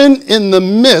 even in the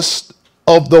midst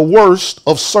of the worst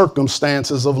of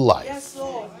circumstances of life. Yes,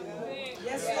 Lord.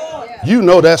 Yes, Lord. You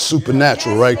know that's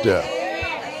supernatural right there.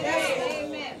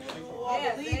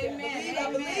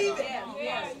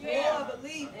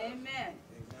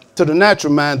 To the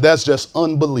natural mind, that's just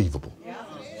unbelievable.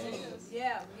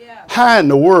 How in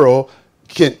the world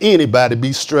can anybody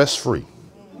be stress-free?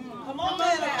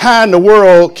 How in the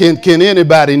world can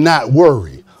anybody not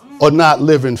worry or not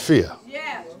live in fear? Come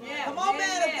on,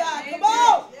 man of God. Come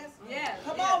on.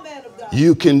 Come on, man of God.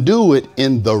 You can do it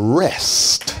in the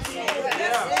rest.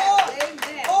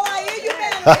 Oh, I hear you,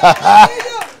 man of God. I hear you.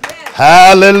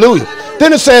 Hallelujah.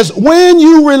 Then it says, when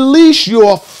you release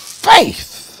your faith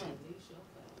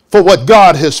for what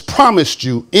God has promised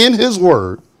you in his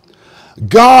word,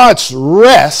 God's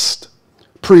rest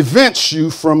prevents you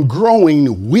from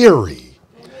growing weary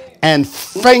and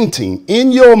fainting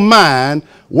in your mind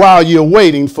while you're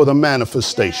waiting for the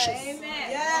manifestation.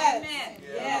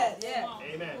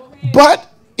 But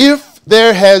if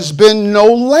there has been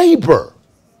no labor,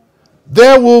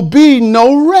 there will be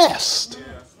no rest.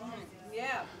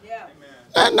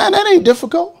 And that ain't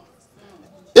difficult.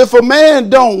 If a man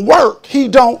don't work, he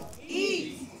don't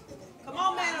eat. Come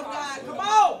on, man of God. Come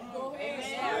on.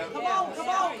 Come on, come on, come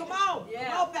on. Come on,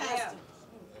 Pastor.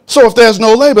 So if there's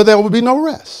no labor, there will be no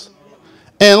rest.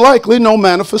 And likely no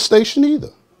manifestation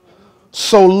either.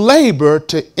 So labor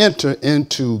to enter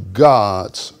into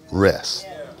God's rest.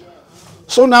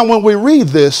 So now when we read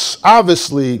this,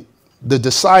 obviously the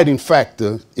deciding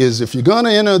factor is if you're going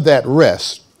to enter that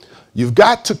rest, you've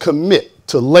got to commit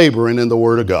to laboring in the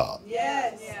Word of God.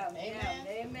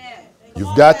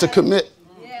 You've got to commit.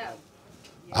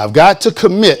 I've got to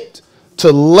commit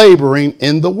to laboring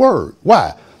in the Word.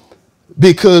 Why?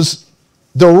 Because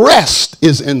the rest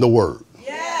is in the Word.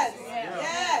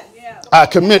 I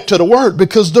commit to the Word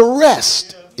because the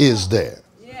rest is there.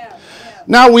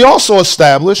 Now, we also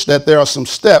established that there are some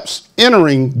steps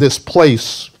entering this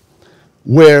place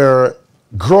where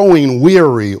growing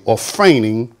weary or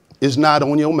fainting is not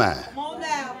on your mind.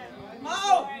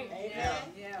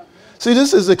 See,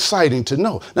 this is exciting to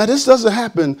know. Now, this doesn't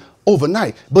happen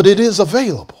overnight, but it is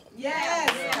available. Yes.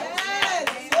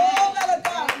 Glory to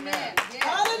God.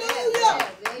 Hallelujah.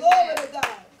 Glory to God.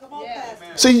 Come on,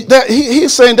 Pastor. See, that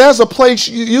he's saying there's a place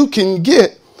you can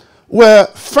get where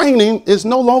fainting is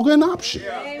no longer an option.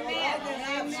 Amen. Yes.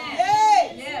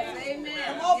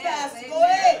 Amen. Come on, Pastor. Go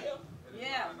ahead.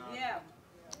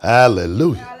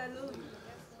 Hallelujah.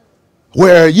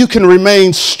 Where you can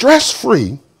remain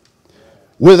stress-free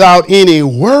without any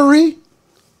worry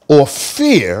or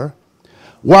fear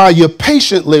while you're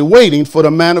patiently waiting for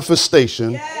the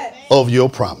manifestation of your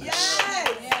promise.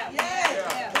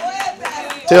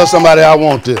 Tell somebody, I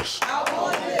want this.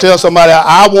 Tell somebody,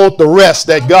 I want the rest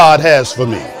that God has for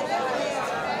me.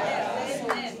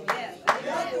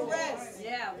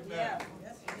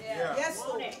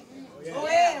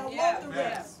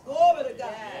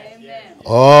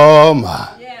 Oh my.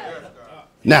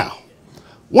 Now,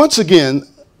 once again,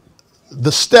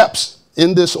 the steps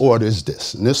in this order is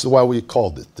this, and this is why we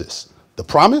called it this. The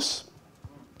promise,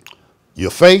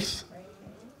 your faith,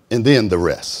 and then the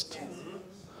rest.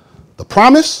 The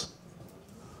promise,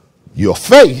 your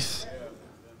faith,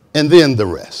 and then the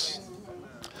rest.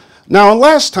 Now,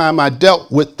 last time I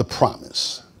dealt with the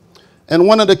promise, and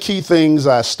one of the key things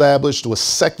I established was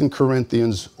 2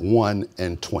 Corinthians 1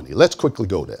 and 20. Let's quickly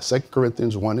go there. 2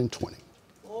 Corinthians 1 and 20.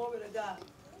 Glory to God.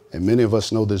 And many of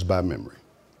us know this by memory.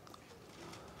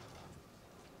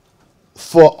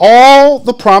 For all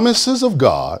the promises of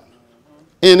God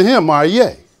in him are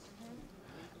yea,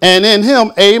 and in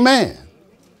him amen,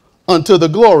 unto the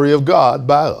glory of God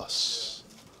by us.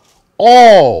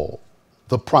 All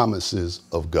the promises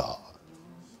of God.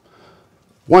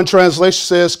 One translation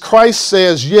says, Christ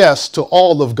says yes to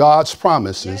all of God's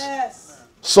promises, Yes.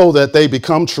 so that they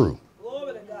become true.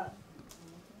 Glory to God.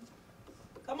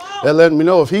 Come on. That letting me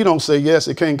know if he don't say yes,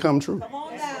 it can't come true. Come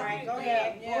on now. Go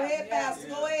ahead. Go ahead, Pastor.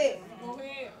 Go ahead.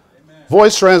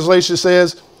 Voice translation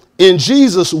says, in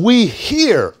Jesus we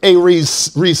hear a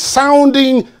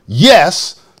resounding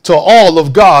yes to all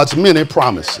of God's many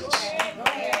promises.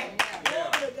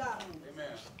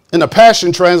 In the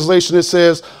Passion Translation it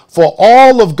says, for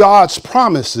all of God's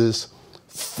promises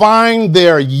find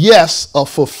their yes of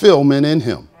fulfillment in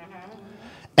him.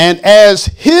 And as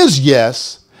his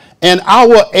yes and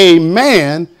our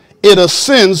amen, it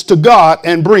ascends to God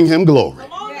and bring him glory.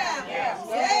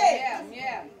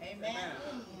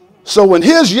 So when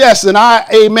his yes and our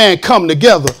amen come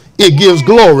together, it gives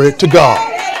glory to God.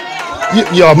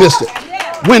 Y'all missed it.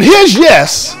 When his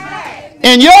yes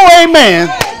and your amen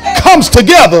comes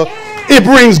together, it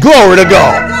brings glory to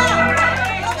God.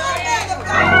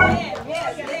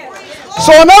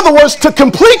 So in other words, to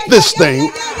complete this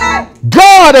thing,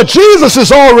 God or Jesus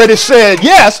has already said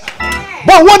yes,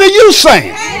 but what are you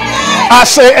saying? I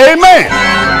say amen.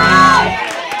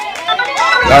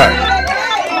 All right.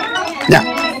 Now,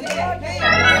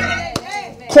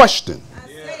 question.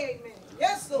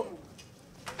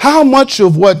 How much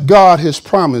of what God has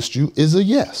promised you is a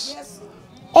yes?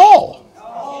 All.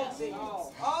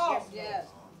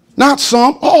 Not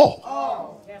some, all.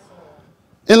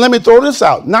 And let me throw this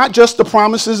out. Not just the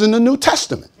promises in the New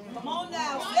Testament,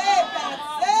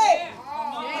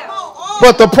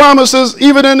 but the promises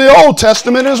even in the Old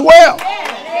Testament as well. Come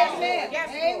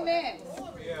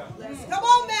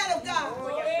on, man of God.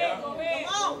 Come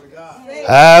on.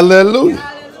 Hallelujah.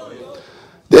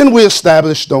 Then we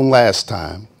established on last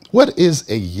time, what is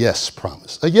a yes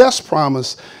promise? A yes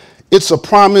promise, it's a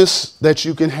promise that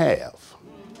you can have.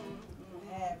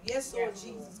 Yes, Lord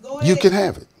Jesus. Go ahead. You can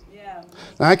have it.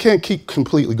 Now, I can't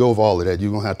completely go over all of that.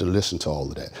 You're going to have to listen to all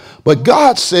of that. But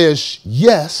God says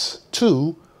yes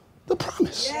to the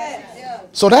promise. Yes.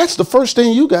 So that's the first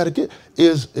thing you got to get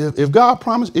is if God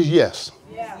promised, is yes.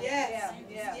 Yes.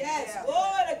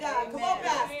 Glory to God. Come on,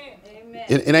 Pastor. Amen.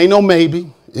 It ain't no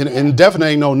maybe. And definitely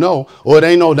ain't no, or it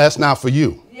ain't no that's not for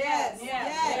you. Yes.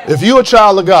 If you're a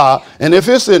child of God, and if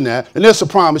it's in there, and it's a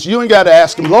promise, you ain't got to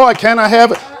ask him, Lord, can I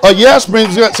have it? A yes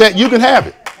brings you, say, you can have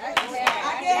it. I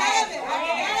can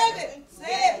have it. Say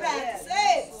it, Pastor.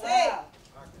 Say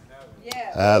it.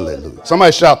 Hallelujah.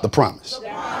 Somebody shout the promise.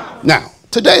 Now,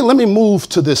 today, let me move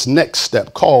to this next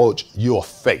step called your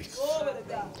faith.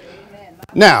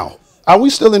 Now, are we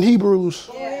still in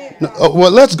Hebrews? No, well,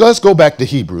 let's go back to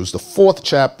Hebrews, the 4th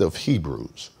chapter of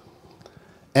Hebrews.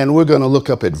 And we're going to look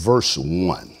up at verse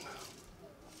 1.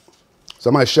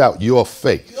 Somebody shout, your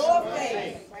faith.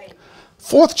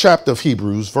 4th chapter of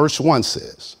Hebrews, verse 1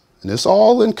 says, and it's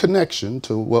all in connection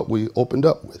to what we opened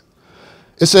up with.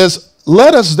 It says,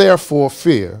 let us therefore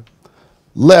fear,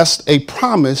 lest a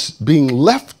promise being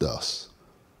left us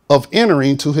of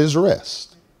entering to his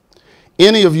rest,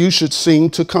 any of you should seem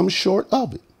to come short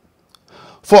of it.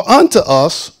 For unto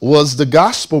us was the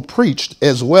gospel preached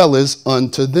as well as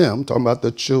unto them, talking about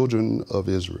the children of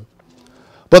Israel.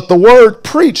 But the word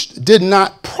preached did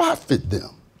not profit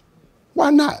them. Why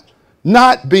not?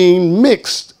 Not being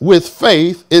mixed with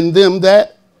faith in them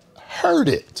that heard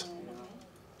it.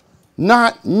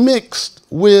 Not mixed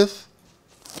with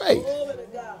faith.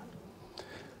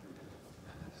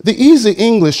 The Easy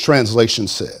English translation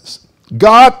says,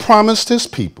 God promised his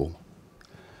people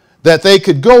that they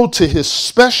could go to his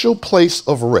special place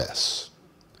of rest.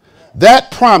 That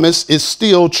promise is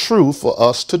still true for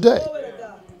us today.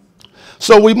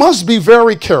 So we must be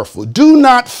very careful. Do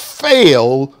not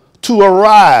fail to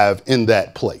arrive in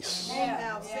that place.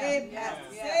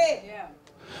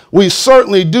 We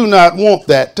certainly do not want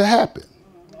that to happen.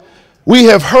 We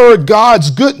have heard God's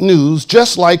good news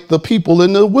just like the people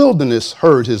in the wilderness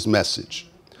heard his message.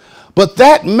 But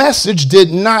that message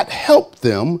did not help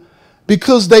them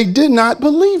because they did not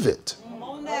believe it.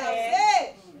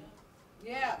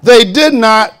 They did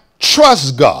not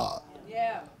trust God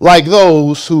like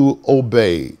those who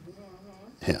obeyed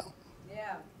him.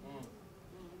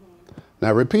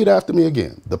 Now repeat after me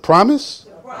again. The promise,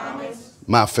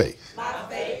 my faith.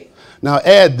 Now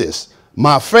add this.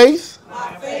 My faith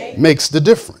makes the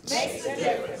difference.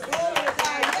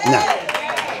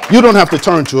 Now, you don't have to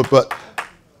turn to it, but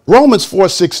Romans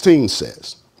 4:16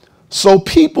 says, so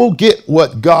people get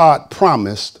what God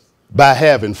promised by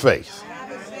having faith.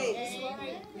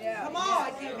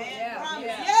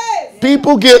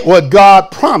 People get what God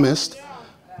promised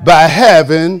by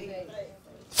having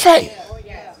faith.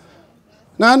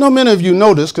 Now, I know many of you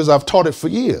know this because I've taught it for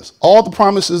years. All the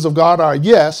promises of God are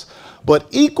yes, but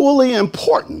equally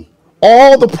important,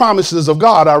 all the promises of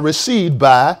God are received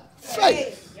by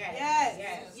faith.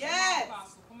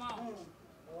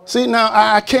 See, now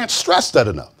I can't stress that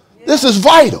enough. This is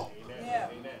vital.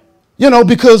 You know,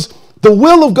 because the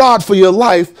will of God for your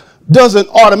life doesn't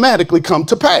automatically come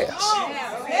to pass.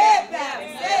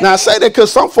 Now I say that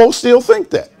because some folks still think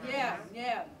that.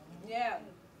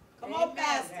 Come on,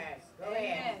 Pastor. Go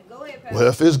ahead, Pastor. Well,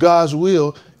 if it's God's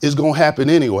will, it's going to happen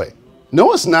anyway.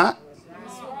 No, it's not.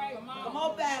 Come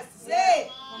on, Pastor. Say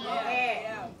it.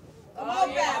 Come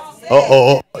on, Pastor.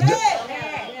 Uh-oh.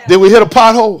 Did we hit a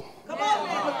pothole? Come on,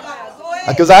 Pastor. Go ahead.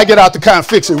 Because I get out to kind of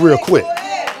fix it real quick.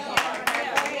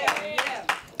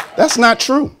 That's not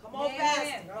true. Come on,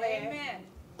 Pastor. Amen.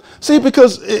 See,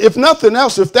 because if nothing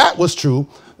else, if that was true,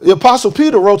 the Apostle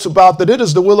Peter wrote about that it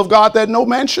is the will of God that no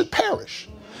man should perish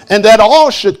and that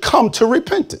all should come to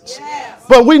repentance.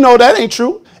 But we know that ain't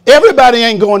true. Everybody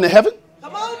ain't going to heaven.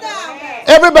 Come on now.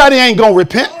 Everybody ain't going to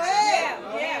repent,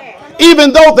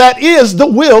 even though that is the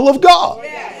will of God.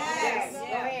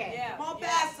 Come on,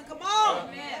 Pastor. Come on.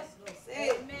 Say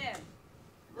it.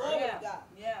 Glory to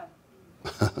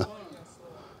God.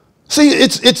 See,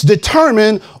 it's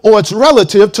determined or it's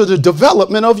relative to the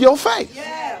development of your faith.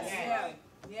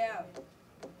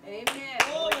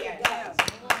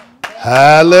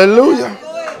 Hallelujah.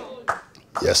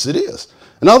 Yes, it is.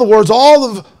 In other words, all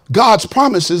of God's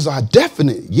promises are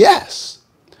definite, yes.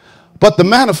 But the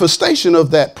manifestation of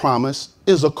that promise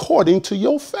is according to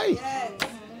your faith.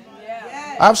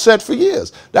 I've said for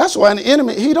years. That's why an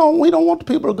enemy, we don't want the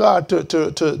people of God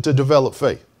to develop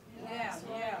faith.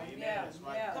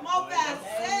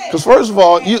 Because first of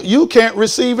all, you can't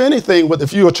receive anything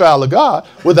if you're a child of God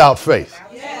without faith.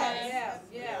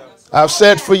 I've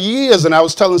said for years, and I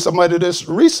was telling somebody this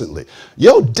recently,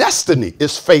 your destiny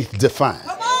is faith defined.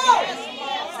 Come on. Say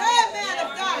it, man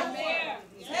of God.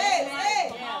 Say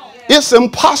it. It's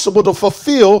impossible to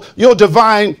fulfill your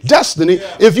divine destiny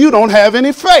if you don't have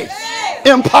any faith.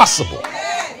 Impossible. Come on,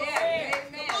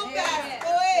 Pastor.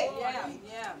 Go ahead.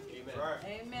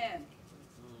 Amen.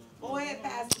 Go ahead,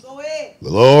 Pastor. Go ahead.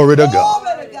 Glory to God.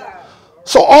 Glory to God.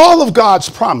 So all of God's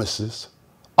promises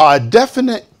are a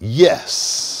definite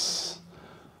yes.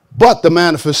 But the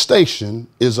manifestation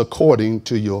is according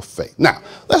to your faith. Now,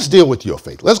 let's deal with your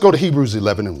faith. Let's go to Hebrews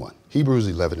 11:1. Hebrews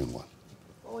 11:1.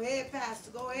 Go ahead,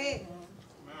 Pastor. Go ahead.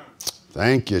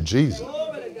 Thank you, Jesus.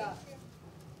 Glory to God.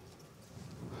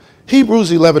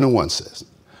 Hebrews 11:1 says,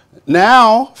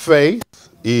 now faith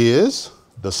is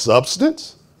the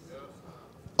substance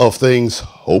of things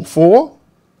hoped for,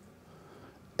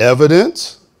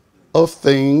 evidence of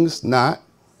things not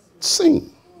seen.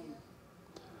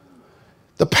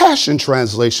 The Passion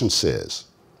Translation says,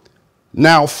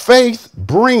 now faith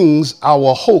brings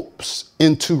our hopes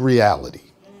into reality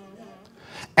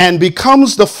and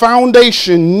becomes the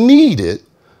foundation needed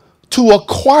to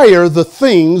acquire the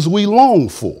things we long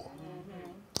for.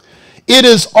 It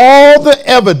is all the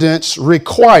evidence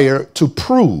required to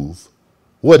prove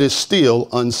what is still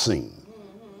unseen.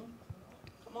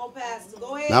 Come on, Pastor.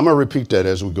 Go ahead. Now, I'm going to repeat that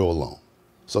as we go along.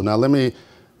 So now let me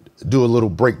do a little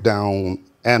breakdown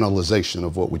analyzation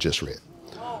of what we just read.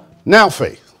 Now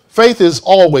faith. Faith is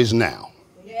always now.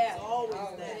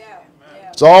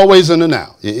 It's always in the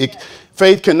now.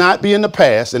 Faith cannot be in the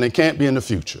past and it can't be in the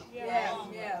future.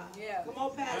 Come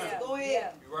on, Pastor. Go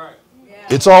ahead.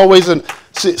 It's always in.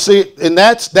 See, and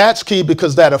that's key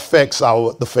because that affects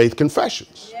the faith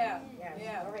confessions.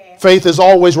 Faith is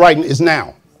always right and is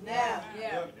now. Now.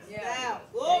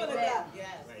 Glory to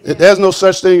God. There's no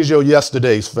such thing as your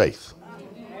yesterday's faith.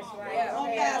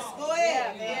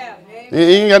 You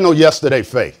ain't got no yesterday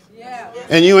faith.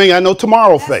 And you ain't got no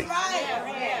tomorrow faith.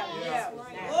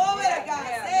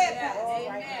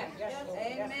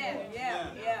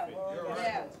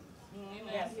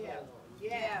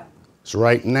 It's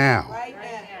right now.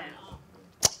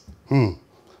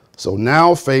 So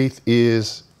now faith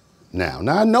is now.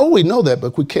 Now I know we know that,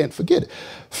 but we can't forget it.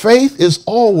 Faith is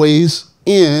always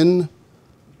in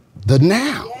the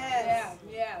now.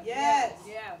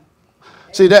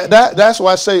 See, that's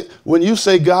why I say when you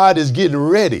say God is getting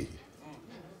ready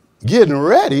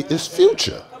is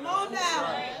future. Come on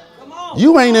now. Come on.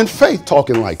 You ain't in faith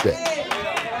talking like that.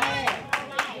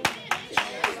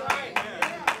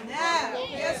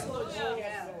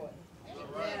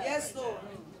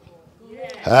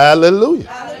 Hallelujah.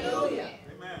 Hallelujah.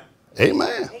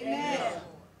 Amen.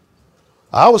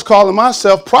 I was calling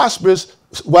myself prosperous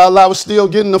while I was still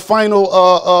getting the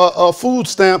final food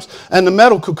stamps and the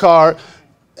medical card,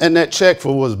 and that check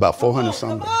for was about 400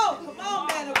 something. Come on,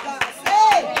 man of God.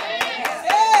 Say.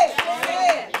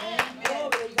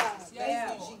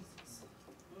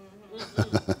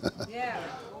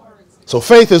 So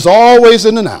faith is always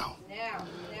in the now.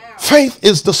 Faith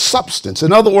is the substance.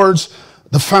 In other words,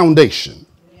 the foundation.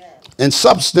 And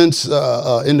substance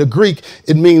in the Greek,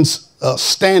 it means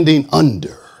standing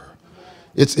under.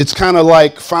 It's kind of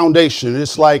like foundation.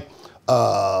 It's like,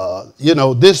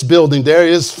 this building, there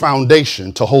is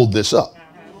foundation to hold this up.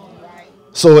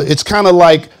 So it's kind of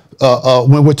like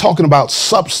when we're talking about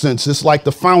substance, it's like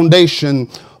the foundation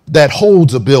that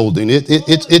holds a building.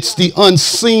 It's the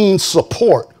unseen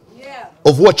support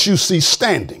of what you see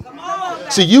standing.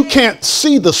 See, you can't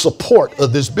see the support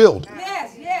of this building.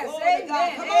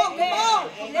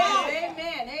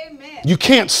 You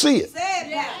can't see it.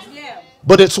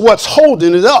 But it's what's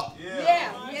holding it up.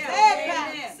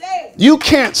 You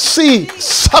can't see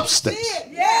substance.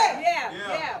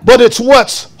 But it's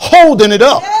what's holding it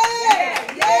up.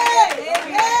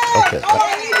 Okay.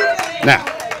 Now,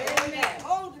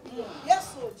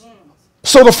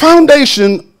 so the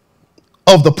foundation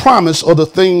of the promise or the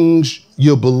things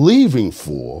you're believing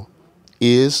for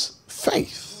is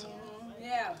faith.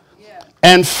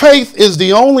 And faith is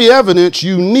the only evidence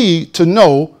you need to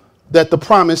know that the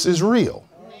promise is real.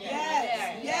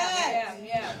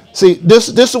 See, this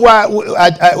is why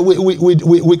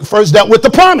we first dealt with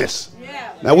the promise.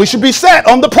 Now we should be set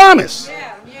on the promise.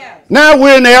 Now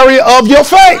we're in the area of your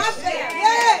faith.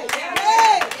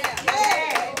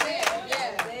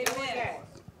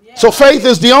 So faith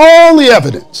is the only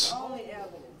evidence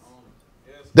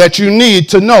that you need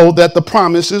to know that the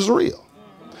promise is real.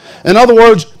 In other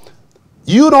words,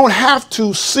 you don't have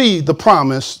to see the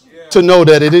promise to know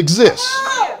that it exists.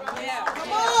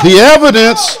 The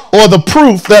evidence or the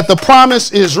proof that the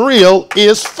promise is real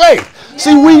is faith.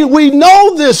 See, we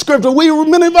know this scripture.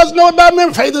 Many of us know about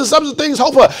it. Faith is the substance of things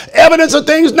hoped for. Evidence of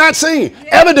things not seen.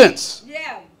 Evidence.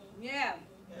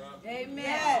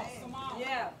 Amen.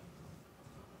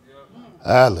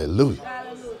 Hallelujah.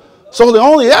 So the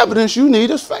only evidence you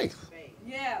need is faith.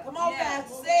 Come on,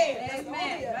 Pastor. Say it.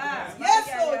 Amen. Yes,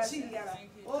 Lord Jesus.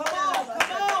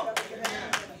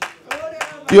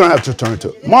 You don't have to turn to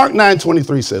it. Mark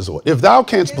 9:23 says what? If thou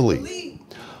canst believe,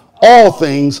 all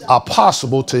things are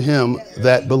possible to him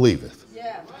that believeth.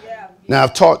 Now,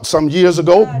 I've taught some years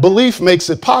ago, belief makes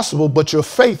it possible, but your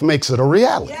faith makes it a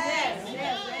reality.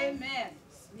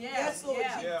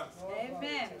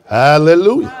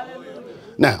 Hallelujah.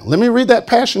 Now, let me read that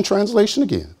Passion Translation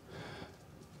again.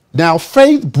 Now,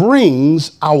 faith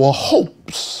brings our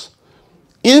hopes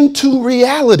into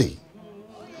reality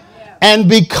and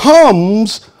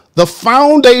becomes the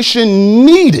foundation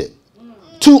needed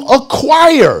to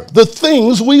acquire the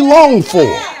things we long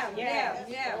for.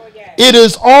 It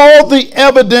is all the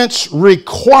evidence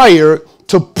required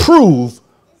to prove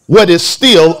what is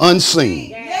still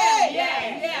unseen.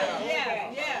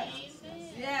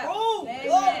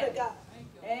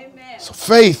 So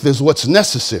faith is what's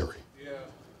necessary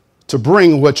to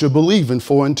bring what you're believing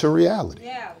for into reality.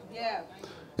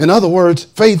 In other words,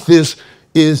 faith is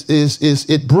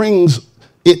it brings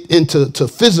it into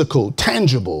physical,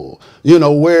 tangible,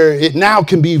 where it now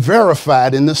can be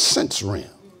verified in the sense realm.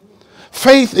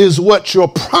 Faith is what your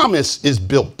promise is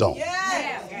built on.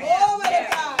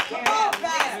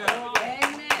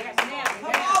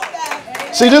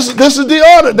 See, this is the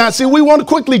order. Now, see, we want to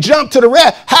quickly jump to the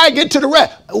rest. How I get to the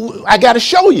rest? I got to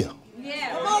show you.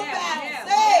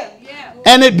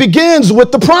 And it begins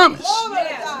with the promise.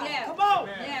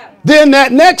 Then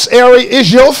that next area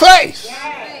is your faith.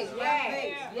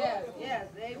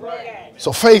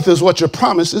 So faith is what your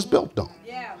promise is built on.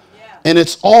 And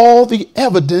it's all the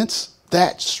evidence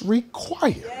that's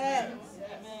required.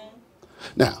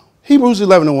 Now, Hebrews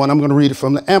 11:1, I'm going to read it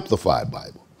from the Amplified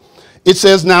Bible. It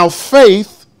says, now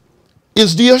faith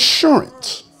is the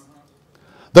assurance,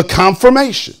 the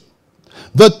confirmation,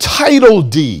 the title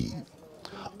deed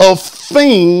of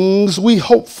things we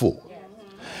hope for,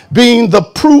 being the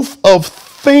proof of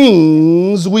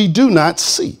things we do not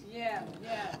see,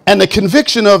 and the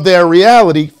conviction of their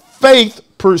reality, faith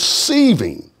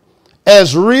perceiving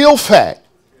as real fact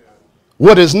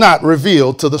what is not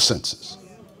revealed to the senses.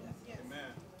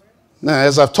 Now,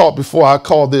 as I've taught before, I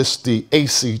call this the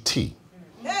ACT.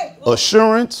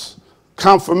 Assurance,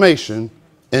 confirmation,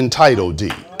 and title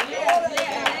deed.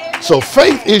 So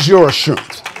faith is your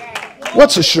assurance.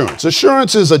 What's assurance?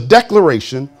 Assurance is a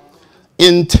declaration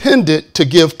intended to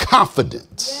give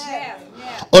confidence.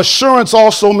 Assurance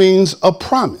also means a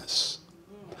promise.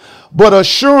 But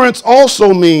assurance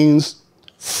also means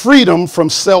freedom from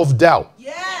self-doubt.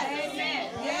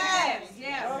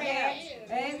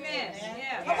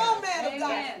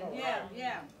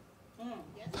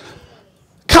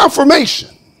 Confirmation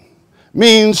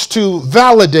means to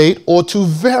validate or to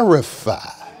verify.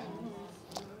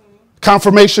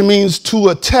 Confirmation means to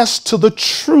attest to the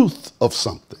truth of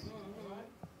something.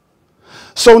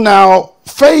 So now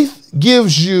faith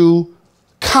gives you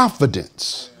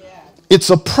confidence.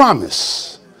 It's a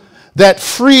promise that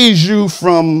frees you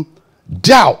from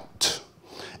doubt,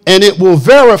 and it will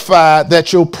verify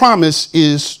that your promise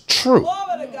is true.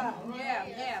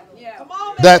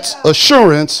 That's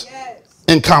assurance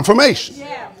and confirmation.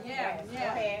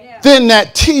 Then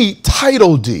that T,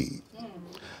 title deed.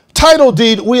 Title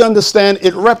deed, we understand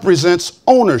it represents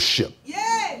ownership.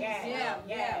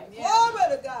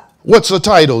 What's a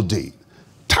title deed?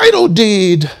 Title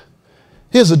deed,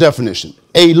 here's a definition.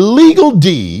 A legal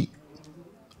deed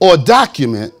or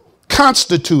document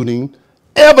constituting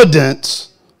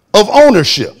evidence of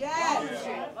ownership.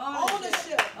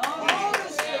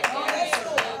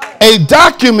 A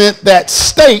document that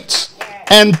states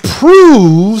and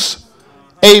proves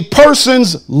a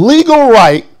person's legal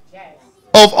right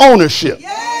of ownership.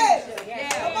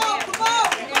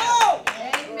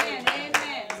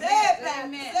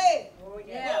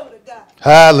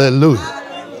 Hallelujah.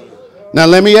 Now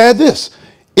let me add this.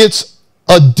 It's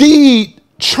a deed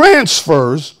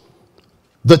transfers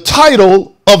the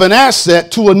title of an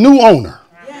asset to a new owner.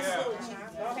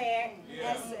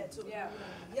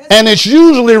 And it's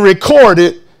usually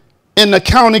recorded in the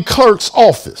county clerk's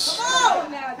office.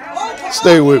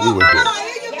 Stay with me with this.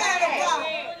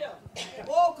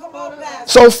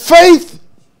 So faith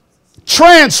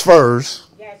transfers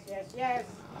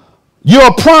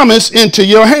your promise into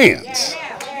your hands.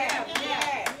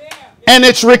 And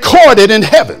it's recorded in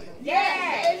heaven.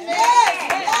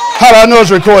 How do I know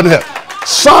it's recorded in heaven?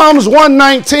 Psalms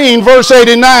 119 verse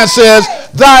 89 says,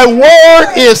 thy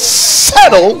word is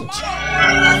settled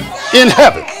in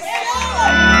heaven.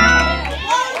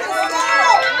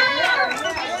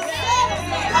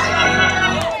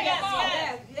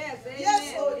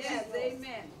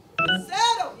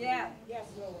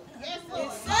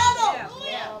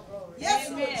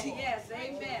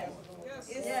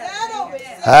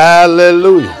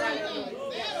 Hallelujah.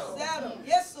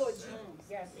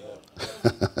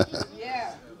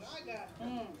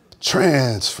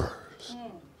 Transfers.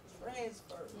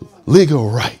 Legal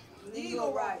right.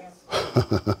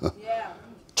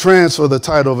 Transfer the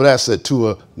title of an asset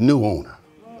to a new owner.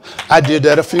 I did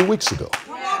that a few weeks ago.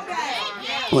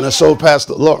 When I sold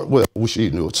Pastor Laura, well,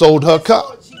 she knew it, sold her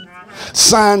car,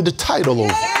 signed the title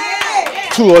over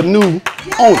to a new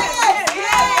owner.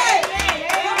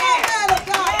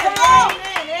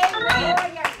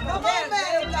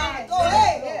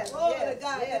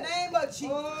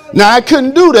 Now, I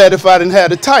couldn't do that if I didn't have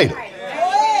the title.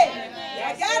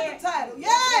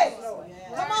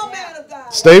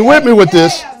 Stay with me with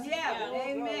this.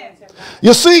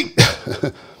 You see,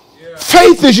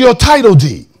 faith is your title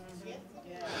deed.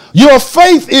 Your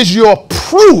faith is your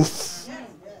proof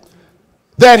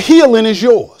that healing is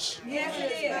yours.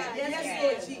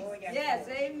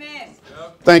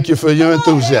 Thank you for your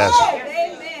enthusiasm.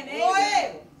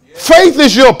 Faith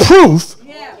is your proof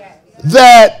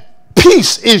that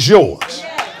peace is yours.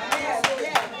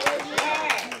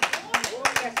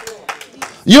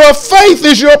 Your faith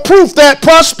is your proof that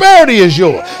prosperity is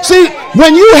yours. See,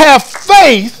 when you have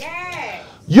faith,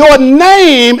 your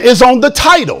name is on the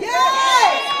title.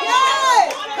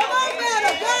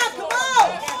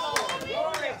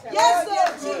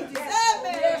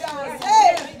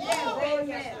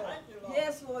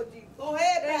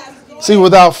 See,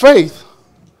 without faith,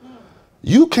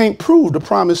 you can't prove the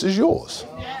promise is yours.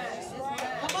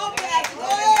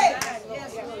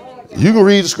 You can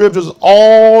read the scriptures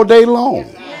all day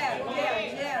long.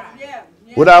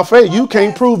 Without faith, you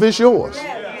can't prove it's yours.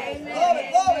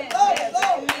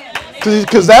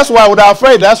 Because that's why without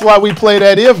faith, that's why we play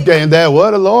that if game. That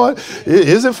what the Lord,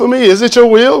 is it for me? Is it your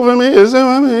will for me? Is it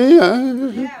for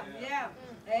me?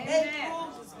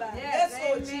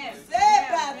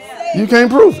 You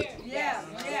can't prove it.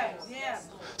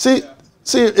 See,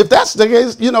 if that's the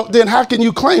case, then how can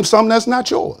you claim something that's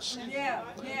not yours?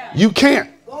 You can't.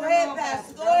 Go ahead,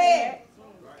 Pastor. Go ahead.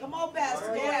 Come on, Pastor.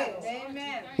 Go ahead.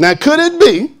 Amen. Now, could it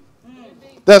be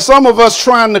that some of us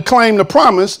trying to claim the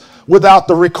promise without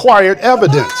the required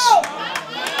evidence? Come on,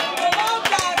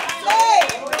 Pastor. Say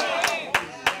it.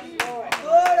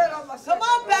 Come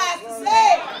on, Pastor.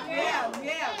 Say it. Amen.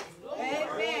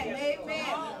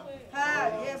 Amen.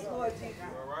 Yes, Lord Jesus.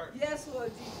 Yes,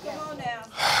 Lord Jesus. Come on now.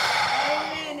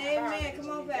 Amen. Come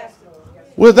on, Pastor.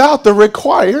 Without the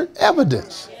required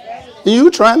evidence. And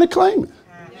you trying to claim it.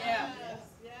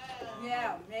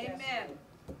 Amen.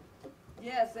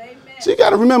 Yes, amen. So you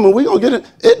got to remember, we're going to get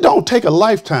it. It don't take a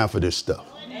lifetime for this stuff.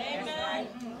 Amen.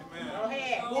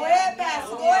 Go ahead,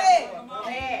 Pastor. Go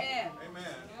ahead.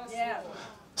 Amen. Yeah.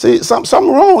 See,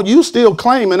 something wrong. You still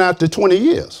claiming after 20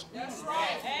 years. That's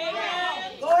right.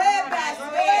 Go ahead, Pastor.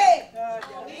 Go ahead.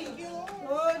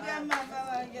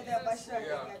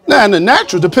 Now, in the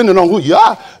natural, depending on who you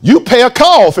are, you pay a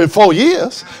call for 4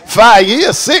 years, 5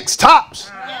 years, 6 tops.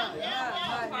 Go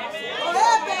ahead, Pastor.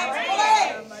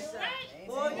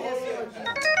 Go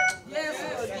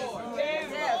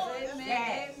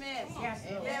ahead.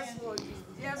 Yes, Lord.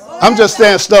 Yes, Lord. I'm just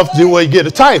saying stuff the way you get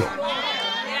a title.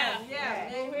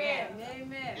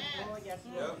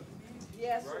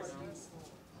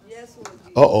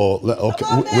 Okay,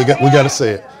 we got to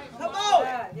say it.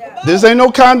 This ain't no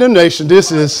condemnation.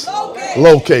 This is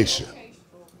location.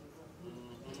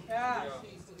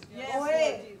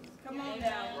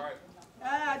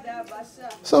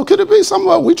 So could it be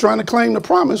somewhere we trying to claim the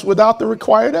promise without the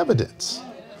required evidence?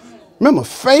 Remember,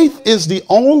 faith is the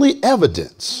only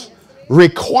evidence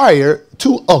required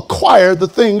to acquire the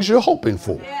things you're hoping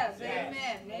for. Yes,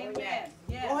 amen.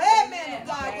 Go ahead, man of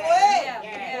God. Go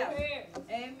ahead.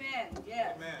 Amen.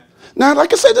 Yes. Now,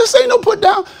 like I said, this ain't no put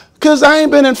down because I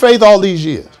ain't been in faith all these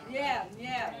years. Yeah.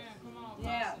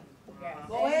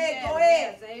 Go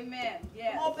ahead. Amen.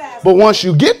 Yeah. But once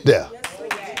you get there,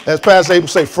 as Pastor Abel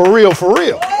say, for real.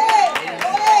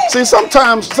 See,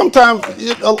 sometimes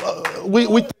we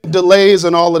think delays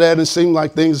and all of that and seem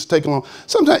like things take long.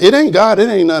 Sometimes it ain't God, it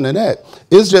ain't none of that.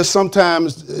 It's just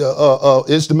sometimes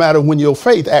it's the matter when your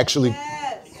faith actually.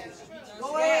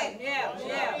 Go ahead.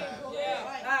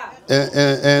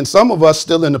 And some of us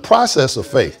still in the process of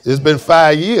faith. It's been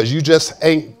 5 years. You just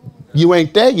ain't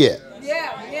there yet. Yeah.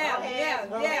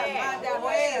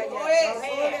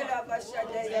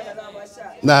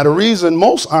 Now, the reason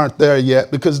most aren't there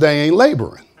yet because they ain't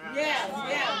laboring. Amen.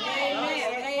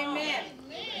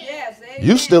 Yes, amen.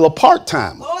 You still a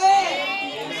part-timer. Go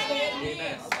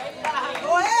ahead.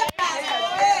 Go ahead, Pastor. Go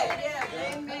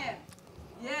ahead.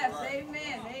 Yes,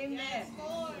 amen.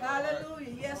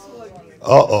 Hallelujah. Yes, Lord.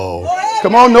 Uh-oh.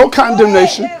 Come on, no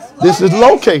condemnation. This is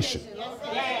location.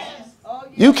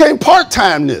 You can't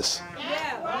part-time this.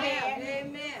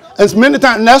 Amen. As many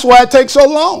times, and that's why it takes so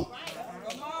long.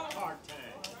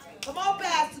 Come on,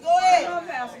 Pastor. Go ahead. Come on,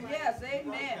 Pastor. Yes,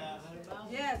 amen.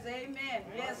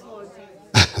 Yes, Lord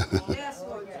Jesus. Yes,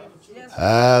 Lord Jesus. Yes,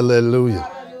 Hallelujah.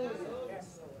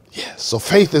 Yes. So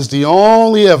faith is the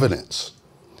only evidence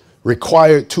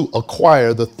required to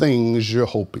acquire the things you're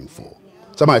hoping for.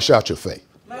 Somebody shout your faith.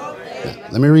 Now,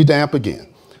 let me read the amp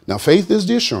again. Now, faith is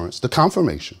the assurance, the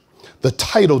confirmation, the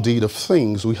title deed of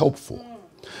things we hope for,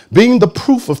 being the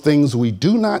proof of things we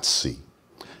do not see,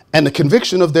 and the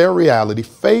conviction of their reality,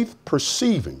 faith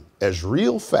perceiving as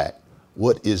real fact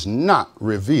what is not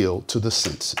revealed to the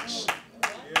senses.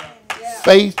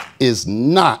 Faith is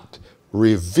not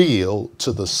revealed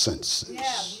to the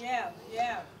senses.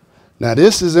 Now,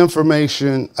 this is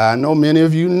information, I know many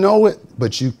of you know it,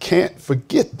 but you can't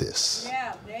forget this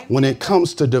when it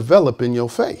comes to developing your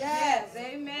faith. Yes,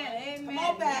 amen. Come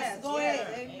on, Pastor. Go ahead.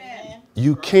 Amen.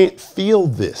 You can't feel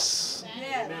this.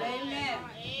 Yes, amen.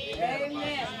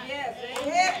 Amen. Yes,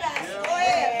 amen. Pastor. Go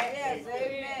ahead. Yes,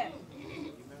 amen.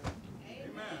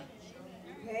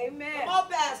 Amen. Come on,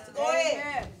 Pastor. Go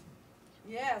ahead.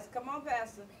 Yes, come on,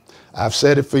 Pastor. I've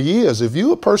said it for years. If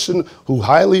you're a person who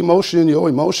highly your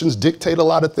emotions dictate a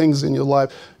lot of things in your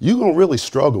life, you're going to really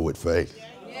struggle with faith.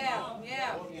 Yeah.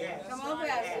 Come on,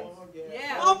 Pastor.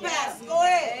 Yeah. Come on, Pastor. Go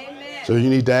ahead. Amen. So you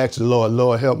need to ask the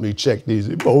Lord, help me check these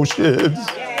emotions. Go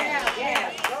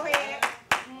ahead.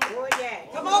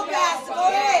 Come on, Pastor. Go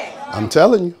ahead. I'm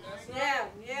telling you. Yeah.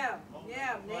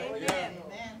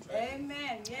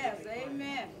 Amen. Yes,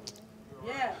 amen.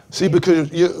 Yes. See, because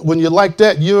when you're like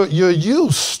that, you're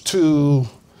used to,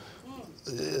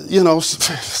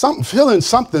 feeling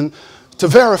something to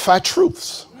verify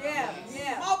truths. Yeah.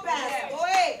 Come on, Pastor. Go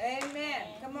ahead. Amen.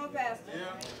 Come on, Pastor.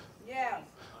 Yeah.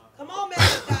 Come on, man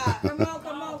of God.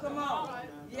 Come on.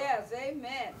 Yes,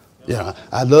 amen. Yeah,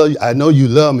 I know you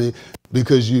love me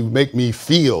because you make me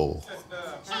feel.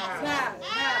 Now.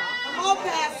 Come on,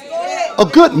 Pastor. Go ahead. A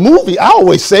good movie, I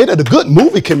always say that a good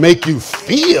movie can make you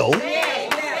feel.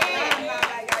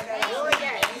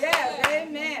 Yes,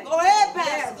 amen. Go ahead,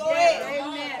 Pastor. Go ahead.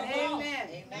 Amen.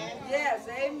 Yes,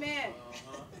 amen.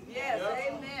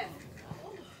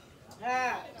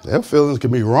 Their feelings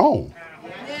can be wrong.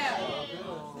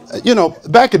 Yeah.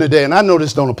 Back in the day, and I know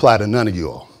this don't apply to none of you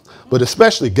all, but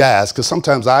especially guys, because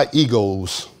sometimes our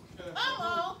egos,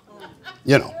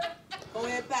 Go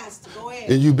ahead, Pastor. Go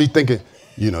ahead. and you be thinking,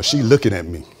 she looking at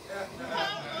me.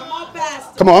 Come on,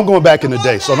 Pastor. Come on, I'm going back in the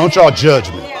day, so don't y'all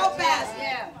judge me. Come on,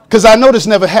 Pastor. Because I know this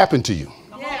never happened to you.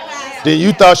 Yeah. Then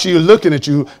you thought she was looking at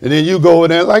you, and then you go in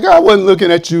there like, I wasn't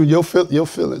looking at you. Your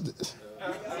feelings.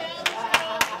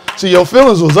 See, your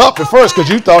feelings was up at first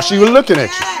because you thought she was looking at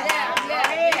you.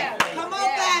 Come on,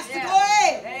 Pastor. Go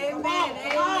ahead. Amen.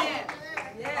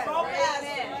 Yes.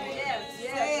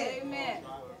 Amen.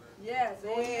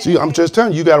 Yes. See, I'm just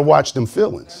telling you, you got to watch them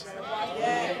feelings.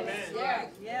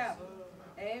 Yeah.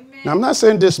 Amen. Now, I'm not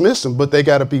saying dismiss them, but they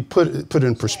got to be put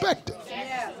in perspective.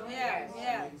 Yeah. Amen.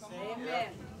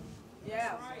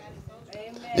 Yeah.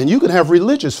 Amen. And you can have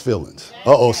religious feelings.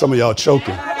 Uh-oh, some of y'all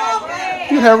choking.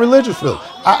 You can have religious feelings.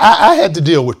 I had to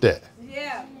deal with that.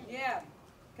 Yeah.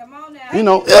 Come on now.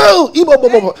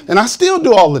 And I still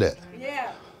do all of that.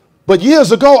 Yeah. But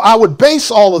years ago, I would base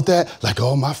all of that like,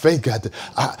 oh, my faith got that.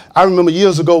 I remember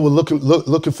years ago, we're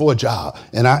looking for a job,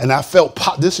 and I felt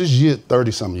this is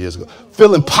 30-something years ago,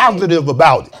 feeling positive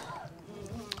about it.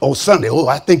 Oh, Sunday,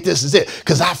 I think this is it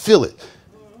because I feel it.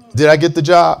 Did I get the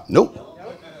job? Nope.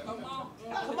 Come on,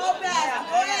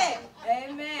 Pastor. Go ahead.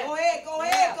 Amen. Go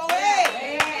ahead.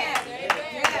 Amen.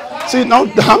 See,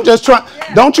 no, I'm just trying.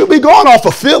 Don't you be going off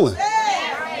a feeling.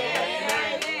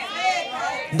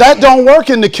 That don't work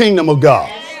in the kingdom of God.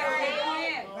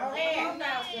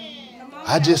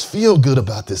 I just feel good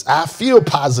about this. I feel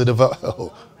positive. Come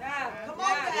on,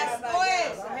 Pastor. Go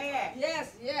ahead.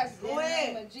 Yes. Go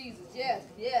ahead. Jesus.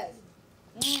 Yes.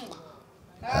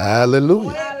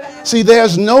 Hallelujah. See,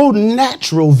 there's no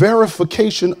natural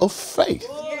verification of faith.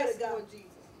 Yes, Lord Jesus.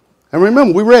 And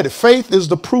remember, we read it. Faith is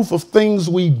the proof of things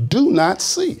we do not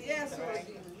see. Yes, Lord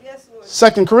Jesus. Yes, Lord.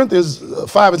 2 Corinthians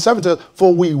 5:7 says,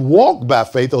 for we walk by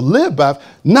faith or live by,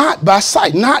 not by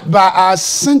sight, not by our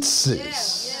senses.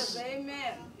 Yes,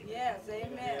 amen. Yes,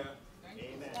 amen.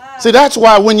 See, that's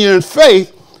why when you're in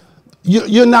faith,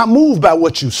 you're not moved by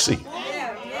what you see.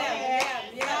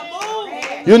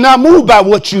 You're not moved by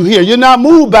what you hear. You're not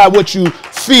moved by what you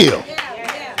feel.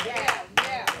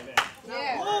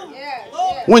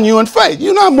 When you're in faith,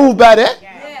 you're not moved by that.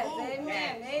 Yes,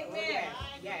 amen.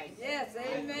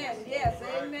 Yes,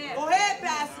 amen. Go ahead,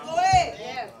 Pastor. Go ahead.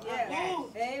 Yes.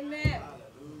 Amen.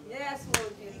 Yes,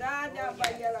 Lord Jesus.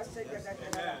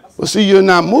 Well, see, you're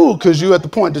not moved because you're at the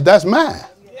point that that's mine.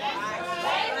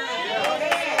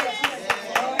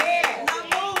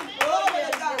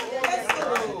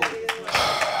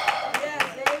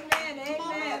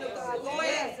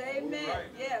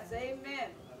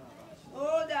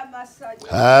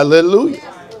 Hallelujah.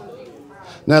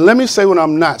 Now, let me say what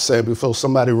I'm not saying before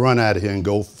somebody run out of here and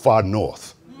go far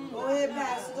north. Go ahead,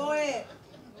 Pastor. Go ahead.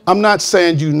 I'm not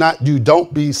saying you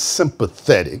don't be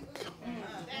sympathetic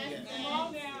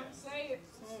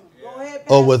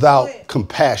or without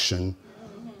compassion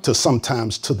to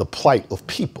sometimes to the plight of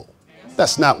people.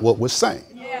 That's not what we're saying.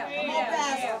 Come on,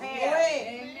 Pastor. Go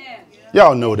ahead.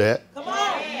 Y'all know that. Come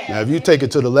on. Now, if you take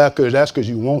it to the left, that's because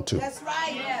you want to. That's right.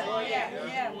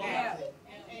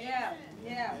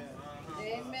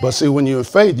 But see, when you're in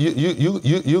faith,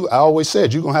 I always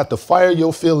said, you're going to have to fire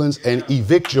your feelings and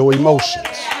evict your emotions.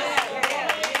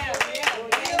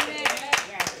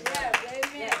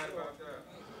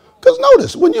 Because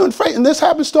notice, when you're in faith, and this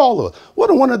happens to all of us, what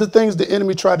are one of the things the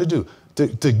enemy tried to do? To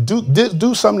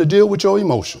do something to deal with your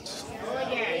emotions.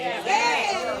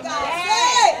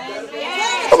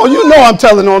 Come on, you know I'm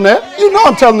telling on that. You know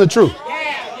I'm telling the truth.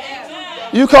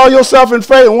 You call yourself in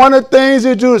faith, and one of the things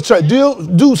you do is try to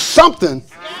do something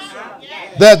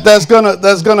that's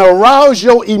gonna arouse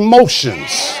your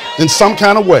emotions in some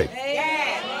kind of way.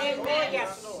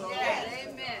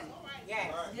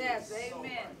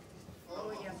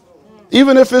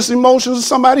 Even if it's emotions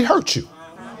somebody hurt you.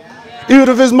 Even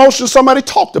if it's emotions somebody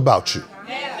talked about you.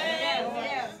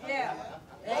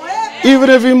 Even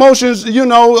if emotions, you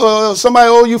know, somebody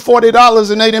owe you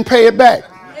 $40 and they didn't pay it back.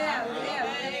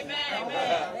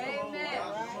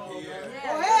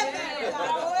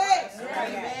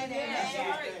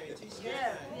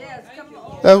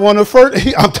 That's one of the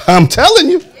first, I'm telling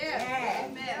you,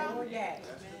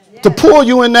 to pull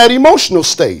you in that emotional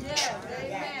stage.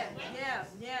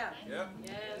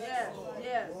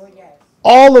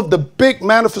 All of the big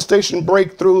manifestation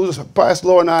breakthroughs Pastor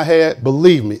Lord and I had,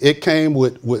 believe me, it came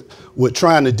with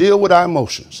trying to deal with our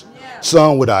emotions.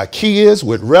 Some with our kids,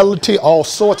 with relatives, all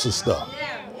sorts of stuff.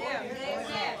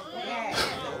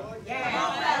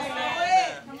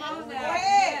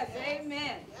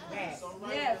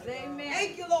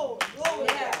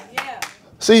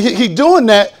 See, he doing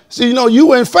that. See, you know,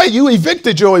 you in faith, you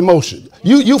evicted your emotion.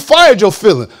 You fired your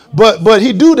feeling. But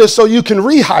he do this so you can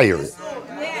rehire it.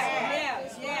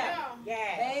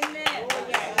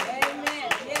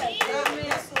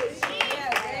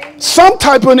 Some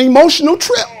type of an emotional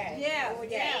trip.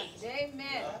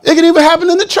 It can even happen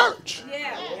in the church.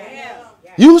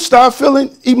 You start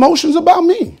feeling emotions about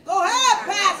me. Go ahead,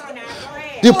 Pastor.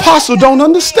 The apostle don't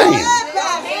understand.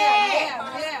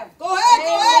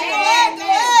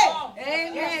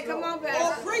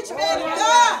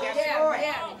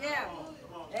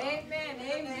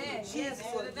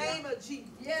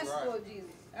 Yes, Lord Jesus.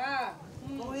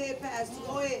 Go ahead, Pastor.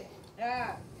 Go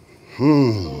ahead.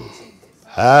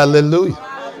 Hallelujah.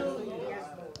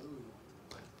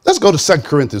 Let's go to 2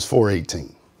 Corinthians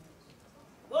 4:18.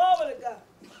 Glory to God.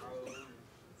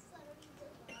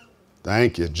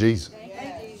 Thank you, Jesus.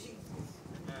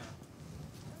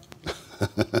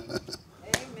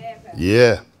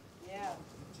 Yeah.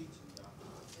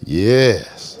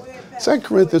 Yes. 2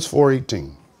 Corinthians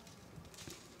 4:18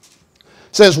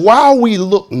 says, while we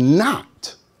look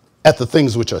not at the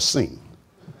things which are seen,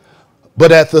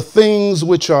 but at the things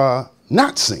which are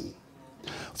not seen.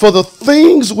 For the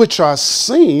things which are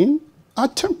seen are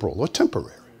temporal or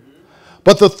temporary,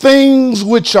 but the things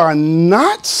which are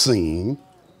not seen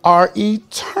are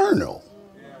eternal.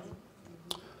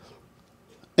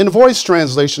 In the Voice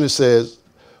translation, it says,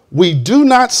 we do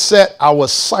not set our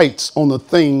sights on the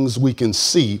things we can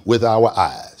see with our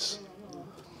eyes.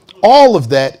 All of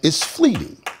that is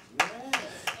fleeting.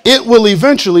 It will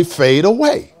eventually fade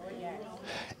away.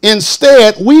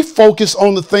 Instead, we focus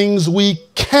on the things we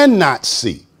cannot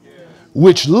see,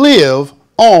 which live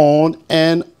on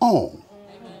and on.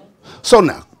 So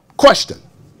now, question.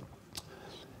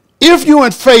 If you're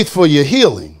in faith for your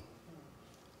healing,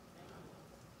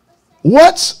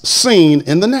 what's seen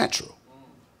in the natural?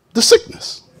 The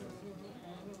sickness.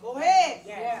 Go ahead.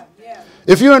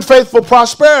 If you're in faith for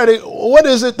prosperity, what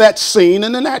is it that's seen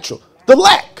in the natural? The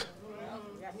lack.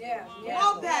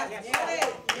 Come on, Pastor.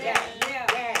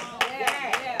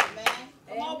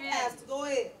 Come on, Pastor. Go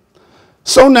ahead.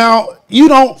 So now you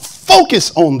don't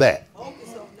focus on that. Focus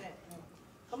on that.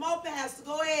 Come on, Pastor.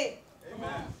 Go ahead. Go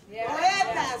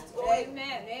ahead, Pastor. Go ahead.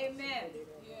 Amen.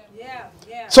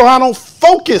 So I don't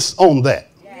focus on that.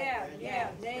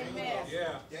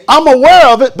 I'm aware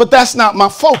of it, but that's not my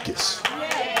focus.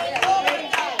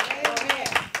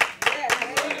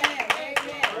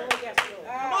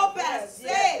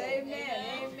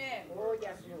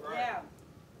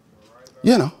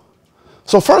 You know,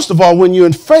 so first of all, when you're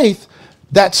in faith,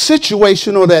 that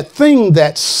situation or that thing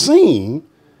that's seen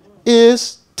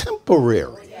is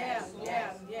temporary.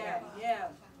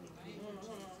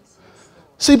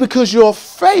 See, because your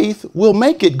faith will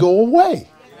make it go away.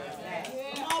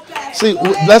 See, Come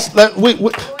on,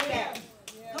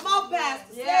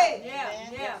 Pastor.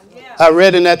 I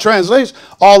read in that translation,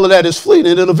 all of that is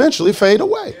fleeting. It'll eventually fade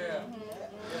away.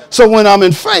 So when I'm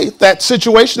in faith, that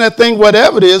situation, that thing,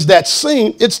 whatever it is, that's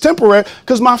seen, it's temporary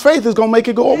because my faith is going to make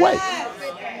it go away.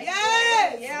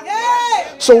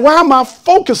 So why am I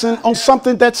focusing on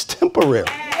something that's temporary?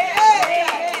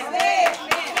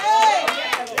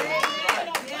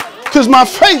 Because my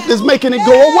faith is making it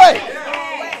go away.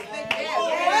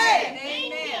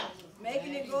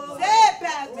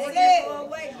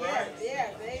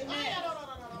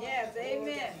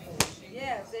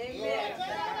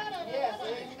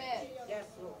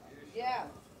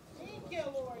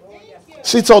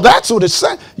 See, so that's what it's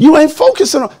saying. You ain't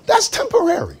focusing on, that's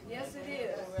temporary. Yes, it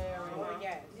is.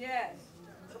 Yes.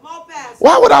 Come on, Pastor.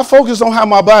 Why would I focus on how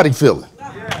my body feeling?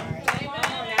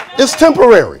 It's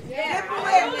temporary.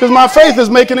 Because my faith is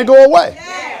making it go away.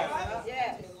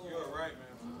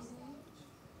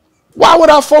 Why would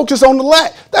I focus on the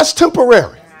lack? That's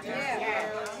temporary.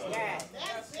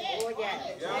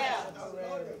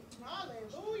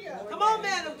 Come on,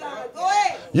 man of God. Go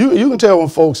ahead. You can tell when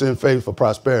folks in faith for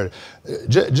prosperity.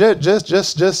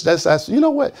 Just you know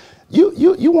what?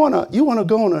 You wanna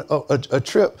go on a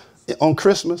trip on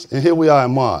Christmas, and here we are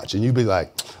in March, and you be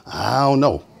like, I don't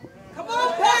know. Come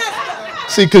on, Pastor.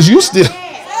 See, because you still.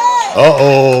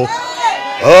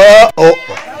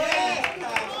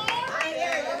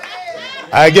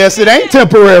 I guess it ain't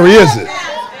temporary, is it?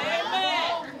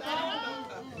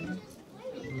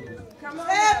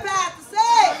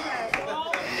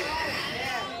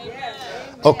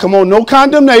 Oh, come on, no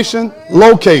condemnation,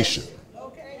 location.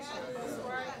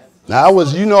 Now, I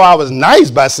was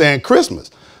nice by saying Christmas.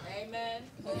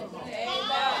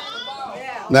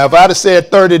 Now, if I'd have said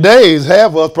 30 days,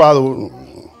 half of us probably would.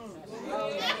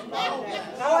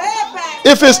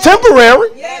 If it's temporary.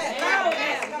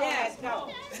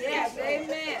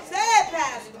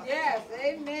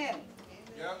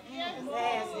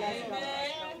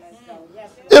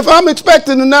 If I'm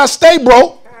expecting to not stay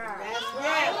broke,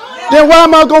 then why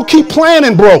am I going to keep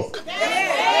planning broke?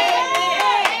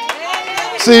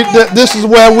 See, this is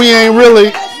where we ain't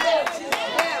really.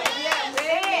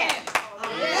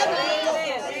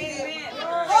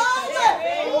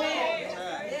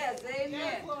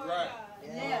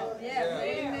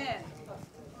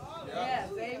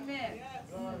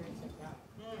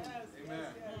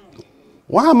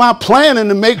 Why am I planning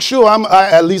to make sure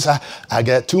at least I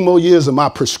got 2 more years of my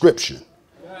prescription?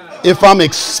 If I'm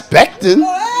expecting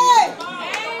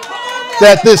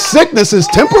that this sickness is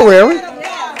temporary,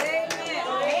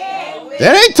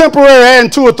 that ain't temporary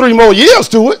adding 2 or 3 more years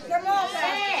to it.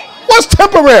 What's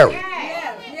temporary?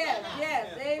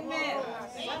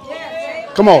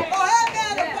 Come on.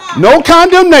 No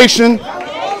condemnation,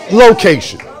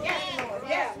 location.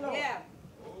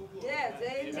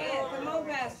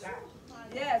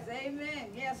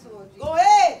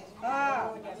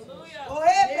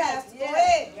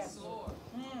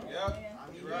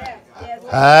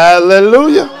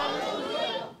 Hallelujah.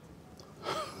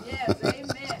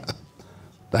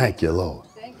 Thank you, Lord.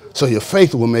 So your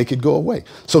faith will make it go away.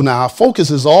 So now our focus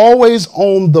is always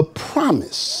on the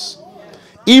promise,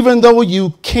 even though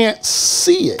you can't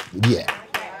see it yet.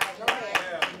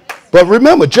 But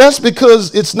remember, just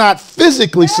because it's not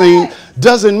physically seen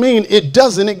doesn't mean it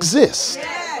doesn't exist.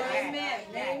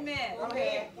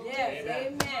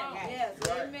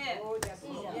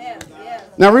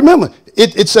 Now remember,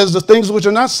 it says the things which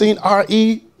are not seen are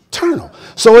eternal.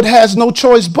 So it has no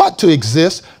choice but to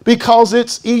exist because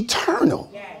it's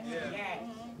eternal.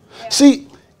 See,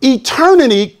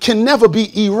 eternity can never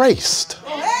be erased.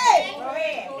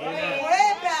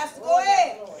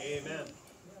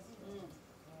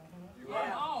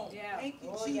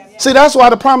 See, that's why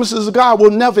the promises of God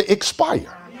will never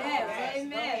expire.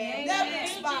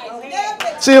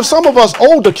 See, if some of us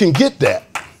older can get that,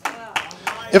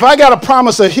 if I got a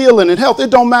promise of healing and health, it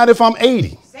don't matter if I'm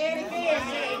 80.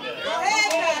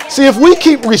 See, if we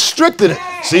keep restricting it,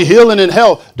 see, healing and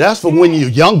health, that's for when you're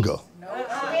younger.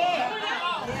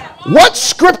 What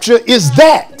scripture is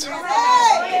that?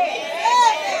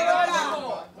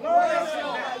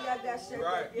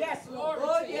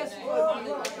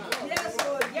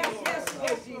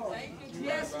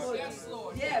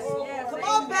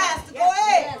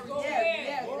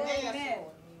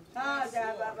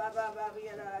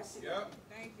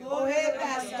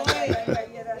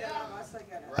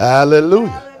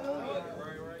 Hallelujah.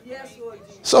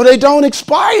 So they don't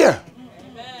expire.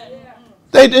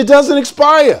 It doesn't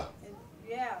expire.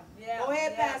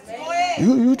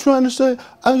 You trying to say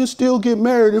I can still get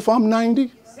married if I'm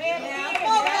 90?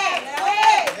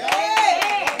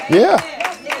 Yeah.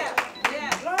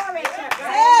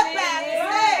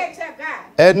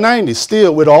 At 90,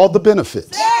 still with all the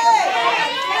benefits.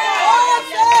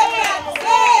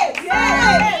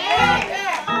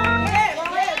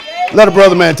 Let a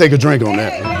brother man take a drink on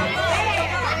that.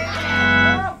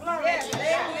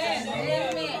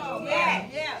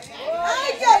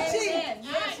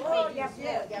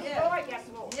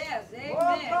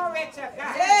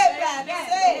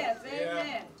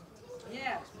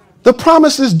 The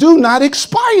promises do not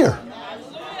expire.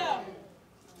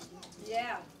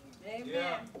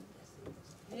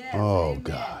 Oh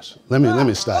gosh. Let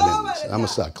me start in this. I'm gonna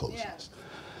start closing this.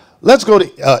 Let's go to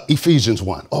Ephesians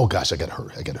 1. Oh gosh, I gotta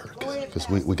hurry. Because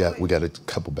we got a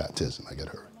couple baptisms. I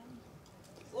gotta hurry.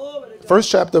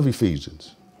 First chapter of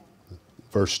Ephesians,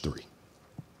 verse 3.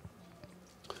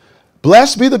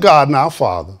 Blessed be the God and our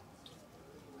Father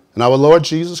and our Lord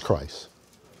Jesus Christ,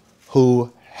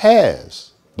 who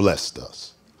has blessed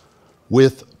us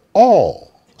with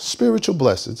all spiritual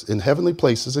blessings in heavenly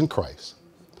places in Christ,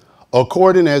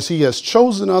 according as he has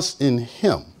chosen us in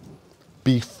him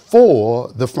before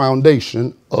the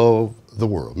foundation of the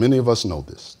world. Many of us know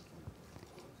this.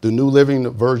 The New Living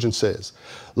Version says,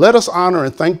 let us honor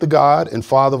and thank the God and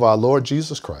Father of our Lord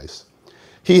Jesus Christ.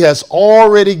 He has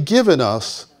already given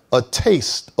us a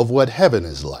taste of what heaven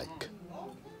is like.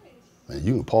 Man,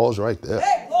 you can pause right there.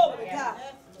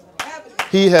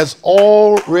 He has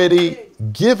already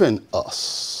given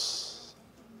us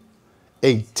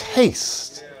a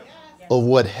taste of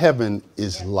what heaven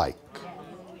is like.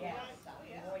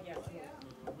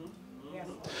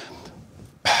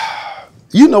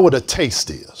 You know what a taste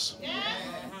is.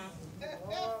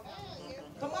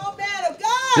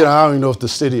 You know, I don't even know if the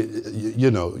city, you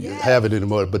have it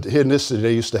anymore, but here in this city,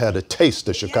 they used to have a taste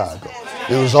of Chicago.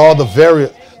 It was all the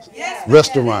various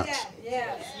restaurants.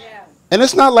 And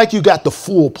it's not like you got the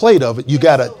full plate of it. You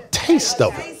got a taste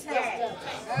of it.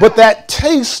 But that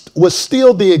taste was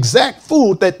still the exact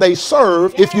food that they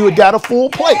served if you had got a full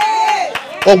plate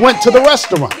or went to the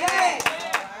restaurant.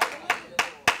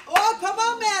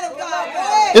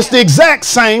 It's the exact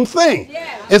same thing.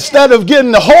 Instead of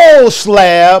getting the whole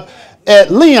slab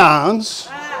at Leon's,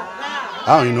 I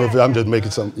don't even know if I'm just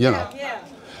making some,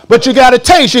 But you got a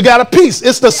taste, you got a piece.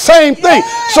 It's the same thing.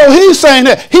 So he's saying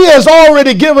that he has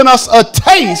already given us a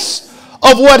taste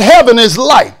of what heaven is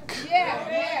like.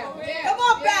 Come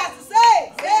on, Pastor,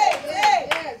 say.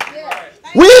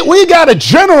 We got a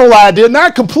general idea,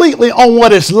 not completely on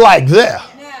what it's like there.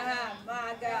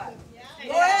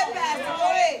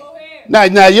 Now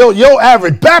your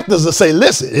average Baptist will say,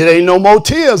 listen, it ain't no more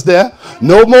tears there,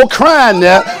 no more crying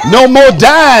there, no more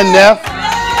dying there.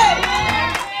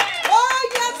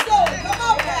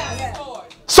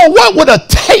 So what would a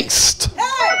taste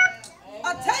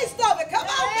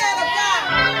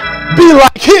be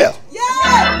like here?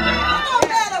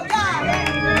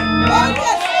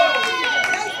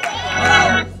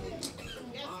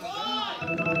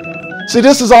 See,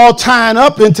 this is all tying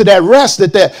up into that rest,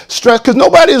 that stress, because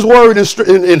nobody is worried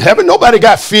in heaven. Nobody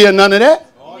got fear, none of that.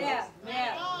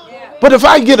 But if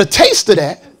I get a taste of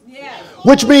that,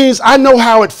 which means I know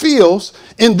how it feels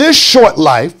in this short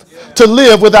life to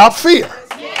live without fear.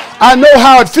 I know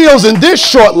how it feels in this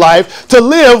short life to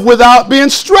live without being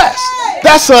stressed.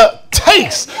 That's a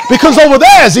taste, because over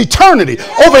there is eternity.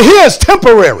 Over here is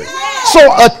temporary.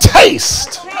 So a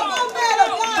taste.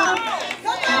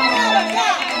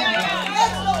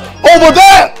 Over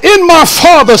there in my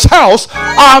Father's house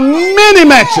are many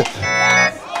mansions,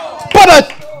 but a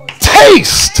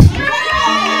taste.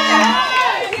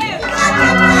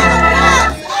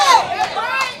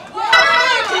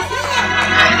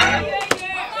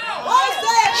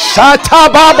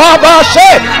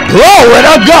 Glory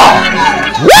to God.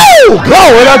 Woo!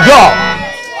 Glory to God.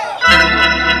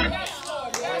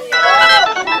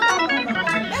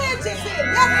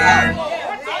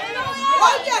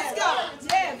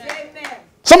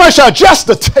 Somebody shout, just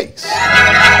a taste.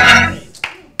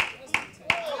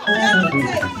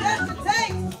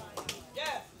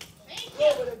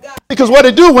 Because what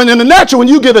they do when in the natural, when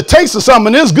you get a taste of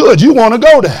something that's good, you want to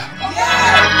go there.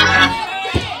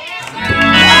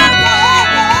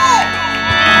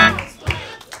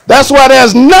 That's why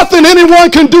there's nothing anyone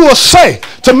can do or say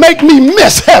to make me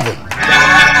miss heaven.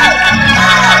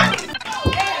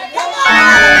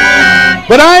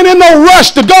 But I ain't in no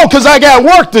rush to go because I got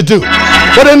work to do.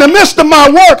 But in the midst of my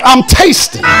work, I'm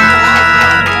tasting.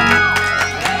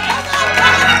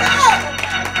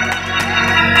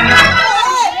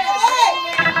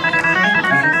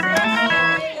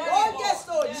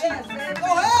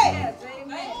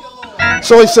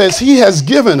 So he says he has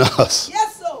given us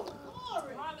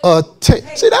a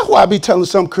taste. See, that's why I be telling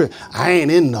some Christians, I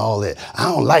ain't in all that. I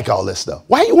don't like all that stuff.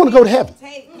 Why you want to go to heaven? Go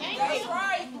ahead,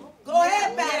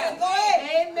 Pastor. Go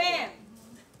ahead. Amen.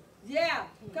 Yeah.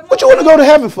 What you want to go to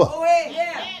heaven for? Go ahead.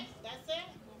 Yeah. That's it.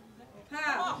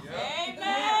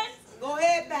 Amen. Go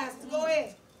ahead, Pastor. Go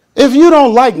ahead. If you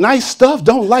don't like nice stuff,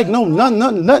 don't like nothing,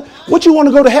 what you want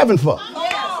to go to heaven for?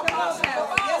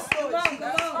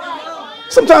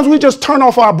 Sometimes we just turn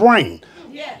off our brain.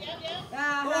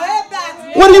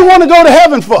 What do you want to go to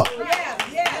heaven for?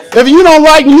 If you don't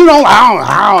like,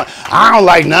 I don't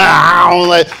like, I don't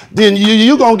like, then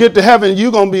you're going to get to heaven,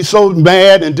 you're going to be so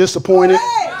mad and disappointed.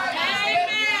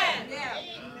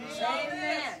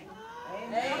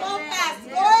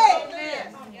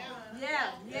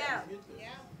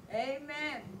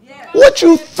 What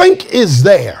you think is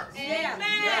there?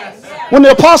 When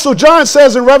the Apostle John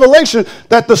says in Revelation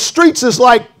that the streets is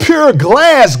like pure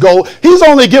glass gold, he's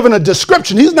only giving a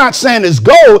description. He's not saying it's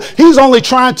gold. He's only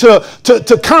trying to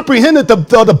comprehend it,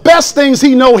 the best things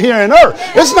he know here on earth.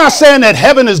 It's not saying that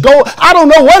heaven is gold. I don't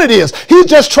know what it is. He's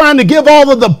just trying to give all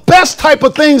of the best type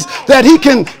of things that he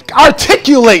can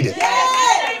articulate it.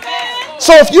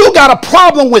 So if you got a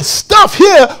problem with stuff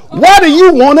here, why do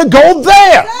you want to go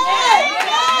there?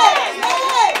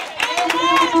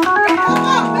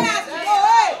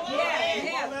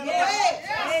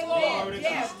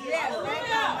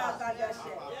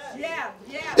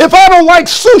 If I don't like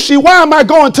sushi, why am I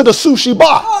going to the sushi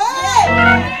bar?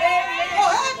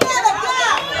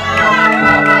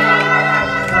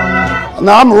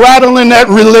 Now I'm rattling that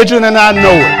religion and I know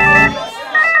it.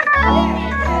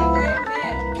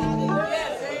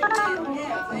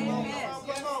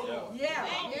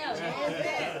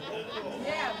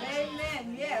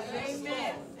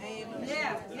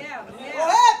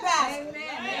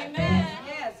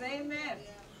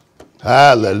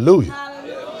 Hallelujah.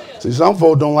 See, some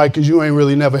folks don't like because you ain't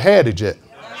really never had it yet.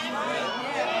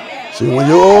 See, when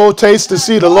you all taste to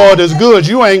see the Lord is good,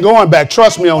 you ain't going back.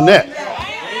 Trust me on that.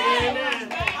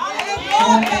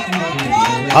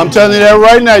 I'm telling you that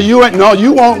right now. You ain't, no,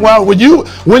 you won't. Well,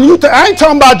 I ain't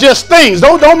talking about just things.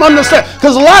 Don't understand.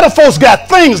 Because a lot of folks got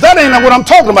things. That ain't what I'm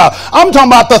talking about. I'm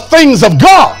talking about the things of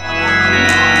God.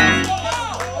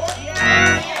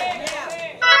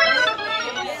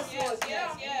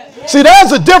 See,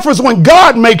 there's a difference when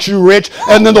God makes you rich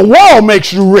and then the world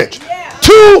makes you rich.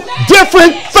 Two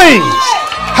different things.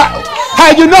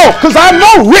 How you know? Because I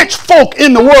know rich folk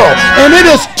in the world, and it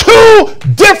is two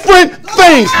different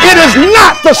things. It is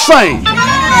not the same.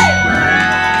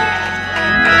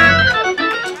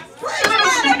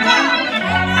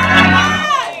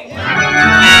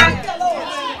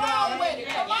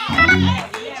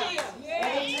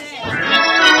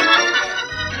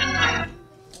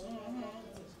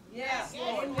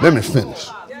 Let me finish.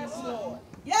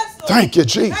 Thank you,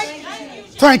 Jesus.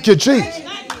 Thank you, Jesus.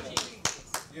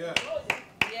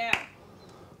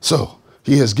 So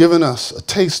he has given us a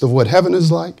taste of what heaven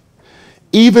is like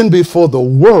even before the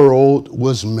world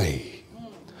was made.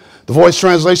 The Voice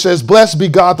translation says, "Blessed be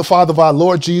God, the Father of our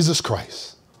Lord Jesus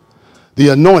Christ, the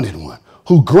Anointed One,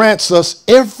 who grants us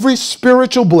every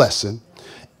spiritual blessing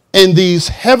in these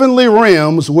heavenly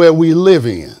realms where we live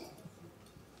in."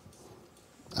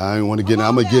 I don't want to get it.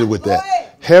 I'm going to get it with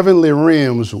that. Heavenly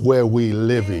realms where we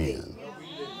live in.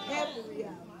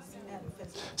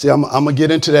 See, I'm going to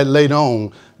get into that later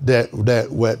on. That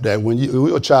when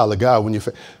you're a child of God, when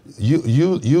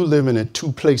you living in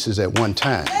two places at one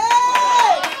time.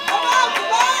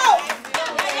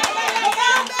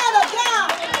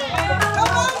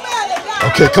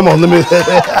 Okay, come on, let me.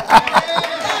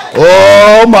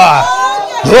 Oh my!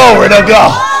 Glory to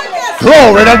God!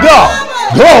 Glory to God!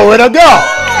 Glory to God!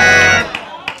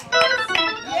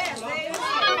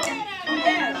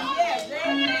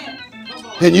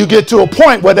 And you get to a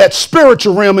point where that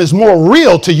spiritual realm is more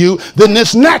real to you than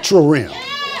this natural realm.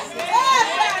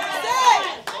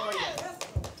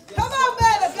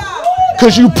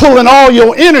 Because you're pulling all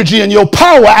your energy and your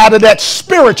power out of that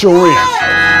spiritual realm.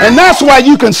 And that's why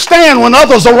you can stand when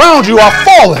others around you are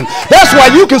falling. That's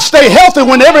why you can stay healthy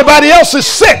when everybody else is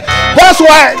sick. That's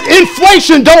why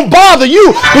inflation don't bother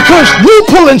you, because you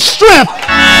pulling strength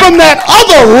from that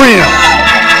other realm.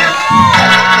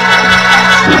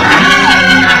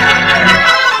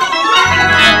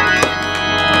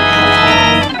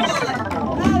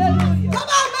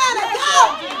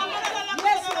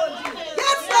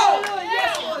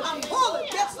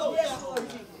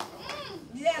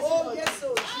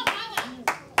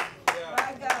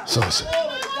 So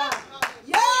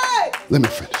let me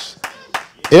finish.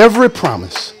 Every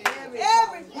promise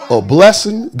or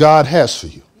blessing God has for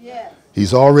you,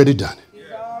 he's already done it.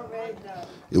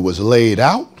 It was laid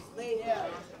out.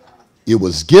 It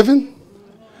was given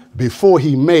before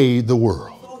he made the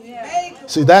world.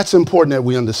 See, that's important that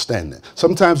we understand that.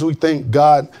 Sometimes we think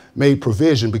God made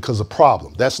provision because of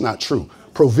problem. That's not true.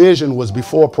 Provision was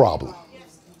before problem.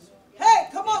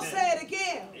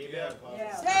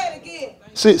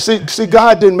 See,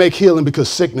 God didn't make healing because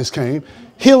sickness came.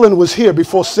 Healing was here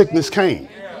before sickness came.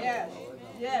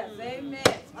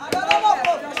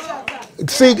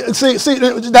 See,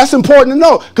 that's important to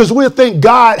know, because we'll think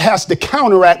God has to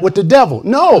counteract with the devil.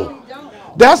 No.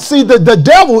 The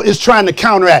devil is trying to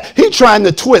counteract. He's trying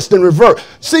to twist and revert.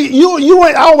 See,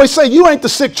 I always say you ain't the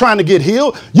sick trying to get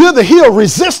healed. You're the healed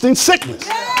resisting sickness.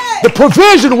 The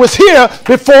provision was here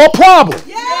before a problem.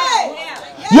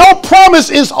 Your promise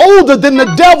is older than the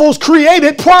devil's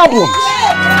created problems.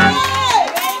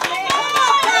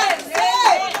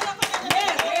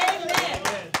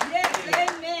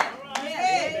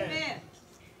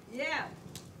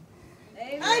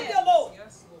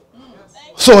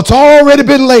 So it's already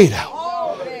been laid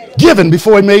out, given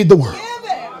before he made the world.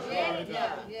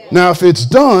 Now, if it's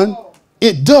done,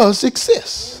 it does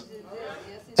exist.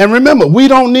 And remember, we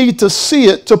don't need to see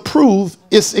it to prove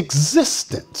its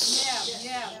existence.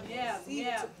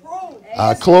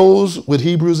 I close with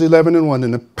Hebrews 11:1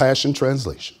 in the Passion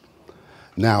Translation.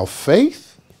 Now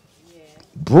faith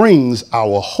brings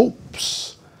our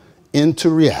hopes into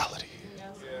reality.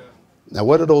 Now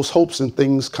where do those hopes and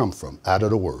things come from? Out of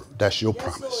the word. That's your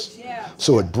promise.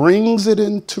 So it brings it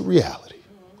into reality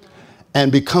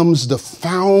and becomes the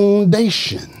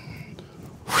foundation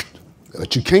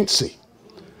that you can't see,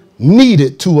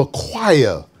 needed to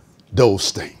acquire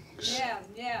those things.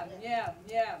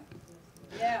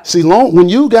 See, when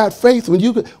you got faith, when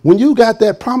you got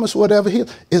that promise, whatever here,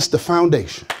 it's the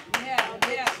foundation.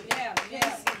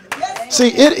 See,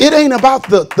 it ain't about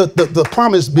the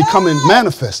promise becoming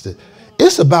manifested.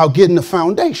 It's about getting the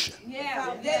foundation.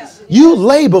 You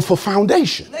labor for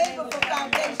foundation.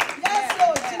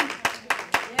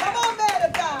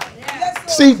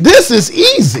 See, this is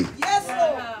easy.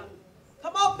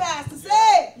 Come on, Pastor,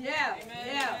 say it.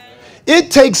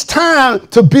 It takes time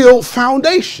to build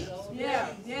foundation.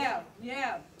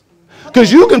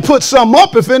 Because you can put something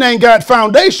up if it ain't got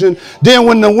foundation, then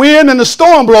when the wind and the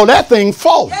storm blow, that thing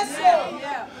falls.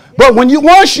 But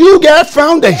once you got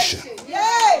foundation,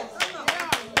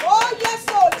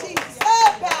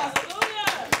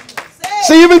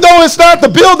 see, even though it's not, the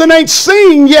building ain't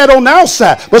seen yet on the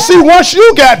outside. But see, once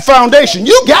you got foundation,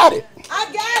 you got it. I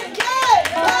got it.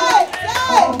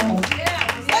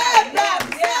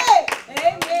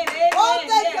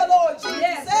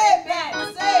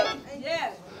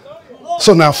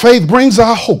 So now faith brings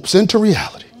our hopes into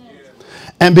reality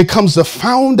and becomes the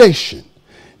foundation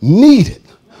needed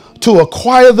to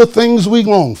acquire the things we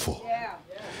long for.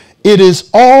 It is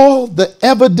all the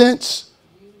evidence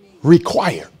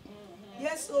required.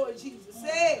 Yes, Lord Jesus.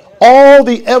 Say it. All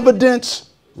the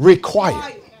evidence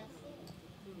required.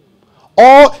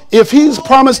 If he's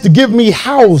promised to give me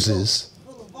houses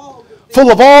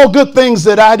full of all good things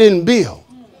that I didn't build,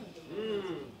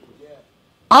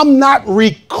 I'm not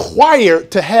required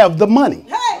to have the money.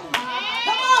 Hey,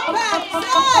 come on, Pastor.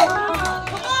 Say it.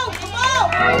 Come on.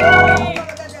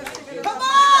 Come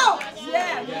on.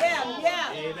 Yeah.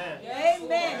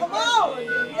 Amen. Come on.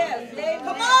 Yes.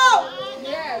 Come on.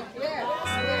 Yes.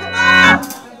 Come on.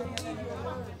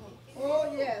 Oh,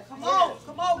 yes. Come on.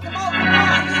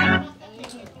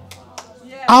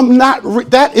 I'm not.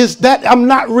 That is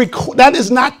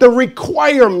not the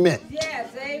requirement. Yes.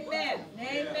 Amen.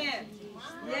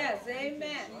 Yes.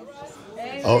 Amen.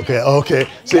 Okay.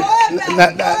 See,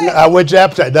 I went your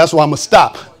appetite. That's why I'm gonna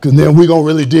stop, because then we're gonna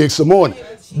really dig some more.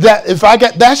 That's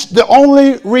the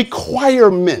only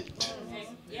requirement.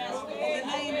 Yes, in the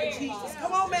name of Jesus.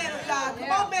 Come on, man of God.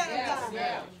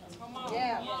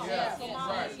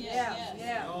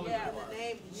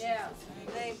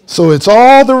 So it's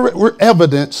all the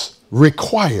evidence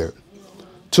required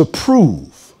to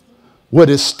prove what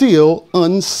is still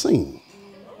unseen.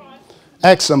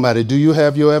 Ask somebody, do you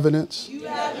have your evidence?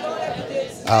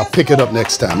 I'll pick it up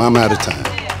next time. I'm out of time.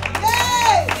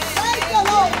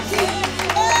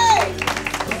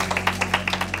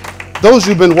 Those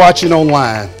who've been watching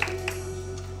online,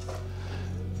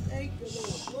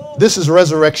 this is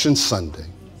Resurrection Sunday.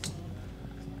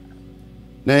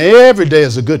 Now, every day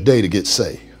is a good day to get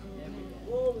saved.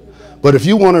 But if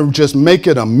you want to just make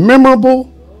it a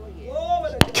memorable,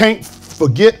 can't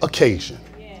forget occasion,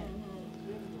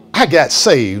 I got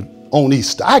saved on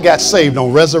Easter. I got saved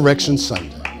on Resurrection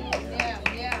Sunday.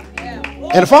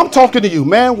 And if I'm talking to you,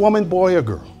 man, woman, boy, or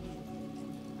girl,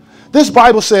 this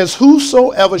Bible says,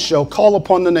 whosoever shall call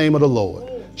upon the name of the Lord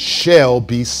shall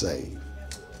be saved.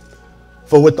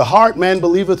 For with the heart man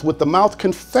believeth, with the mouth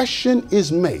confession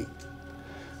is made,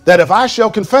 that if I shall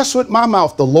confess with my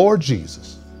mouth the Lord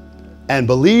Jesus and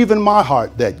believe in my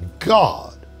heart that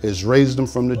God has raised him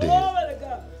from the dead,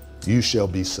 you shall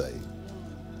be saved.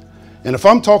 And if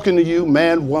I'm talking to you,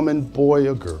 man, woman, boy,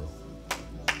 or girl,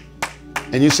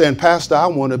 and you're saying, Pastor, I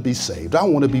want to be saved. I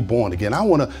want to be born again. I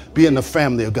want to be in the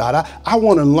family of God. I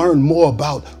want to learn more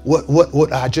about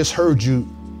what I just heard you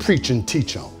preach and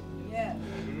teach on. Yeah.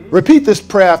 Repeat this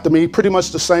prayer after me, pretty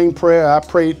much the same prayer I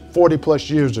prayed 40 plus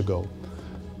years ago.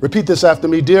 Repeat this after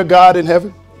me. Dear God in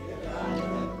heaven,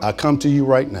 I come to you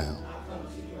right now.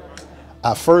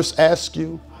 I first ask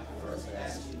you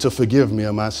to forgive me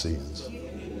of my sins.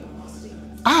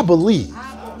 I believe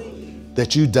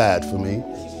that you died for me.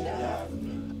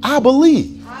 I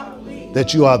believe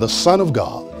that you are the Son of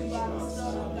God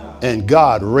and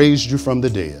God raised you from the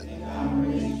dead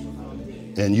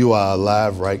and you are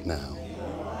alive right now.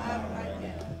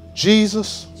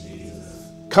 Jesus,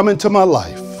 come into my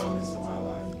life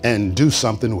and do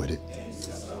something with it.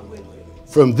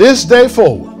 From this day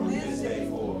forward,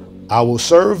 I will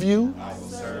serve you.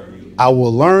 I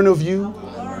will learn of you.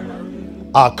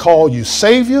 I call you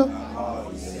Savior.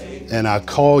 And I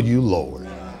call you Lord.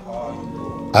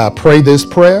 I pray this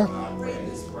prayer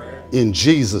in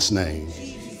Jesus' name.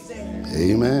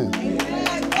 Amen.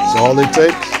 That's all it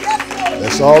takes.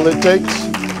 That's all it takes.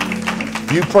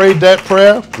 If you prayed that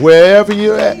prayer, wherever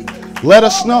you're at, let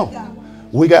us know.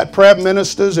 We got prayer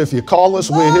ministers. If you call us,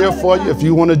 we're here for you. If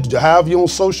you want to have you on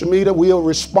social media, we'll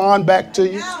respond back to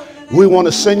you. We want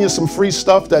to send you some free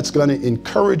stuff that's going to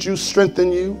encourage you, strengthen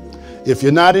you. If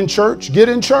you're not in church, get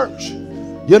in church.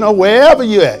 You know, wherever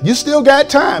you're at, you still got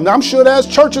time. I'm sure there's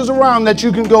churches around that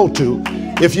you can go to.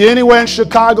 If you're anywhere in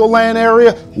Chicagoland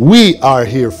area, we are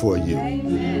here for you.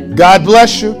 God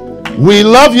bless you. We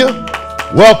love you.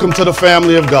 Welcome to the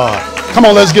family of God. Come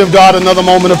on, let's give God another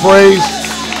moment of praise.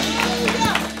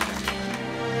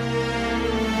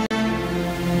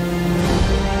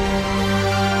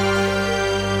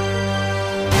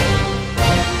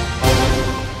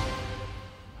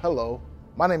 Hello,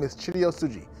 my name is Chideo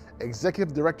Suji,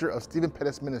 Executive Director of Stephen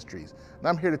Pettis Ministries, and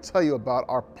I'm here to tell you about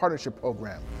our partnership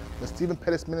program, the Stephen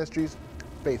Pettis Ministries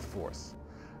Faith Force.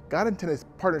 God intended this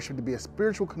partnership to be a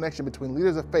spiritual connection between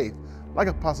leaders of faith, like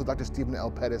Apostle Dr. Stephen L.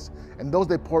 Pettis, and those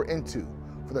they pour into,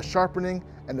 for the sharpening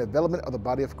and development of the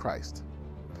body of Christ.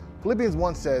 Philippians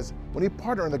 1 says, when you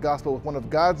partner in the gospel with one of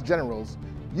God's generals,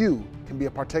 you can be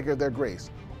a partaker of their grace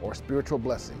or spiritual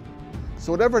blessing.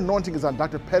 So whatever anointing is on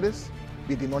Dr. Pettis,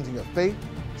 be it the anointing of faith,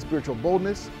 spiritual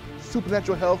boldness,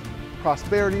 supernatural health,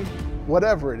 prosperity,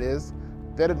 whatever it is,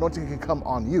 that anointing can come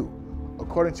on you,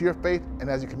 according to your faith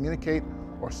and as you communicate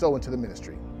or sow into the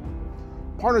ministry.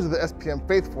 Partners of the SPM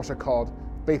Faith Force are called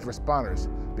faith responders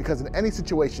because in any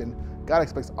situation, God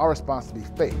expects our response to be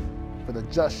faith, for the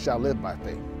just shall live by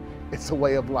faith. It's a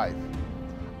way of life.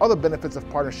 Other benefits of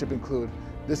partnership include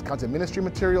discounted ministry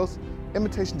materials,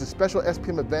 invitation to special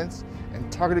SPM events, and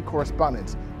targeted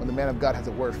correspondence when the man of God has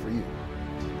a word for you.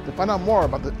 To find out more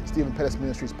about the Stephen Pettis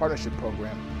Ministries Partnership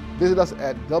Program, visit us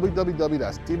at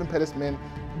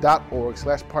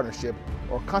www.stephenpettismen.org/partnership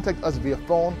or contact us via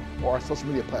phone or our social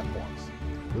media platforms.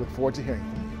 We look forward to hearing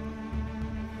from you.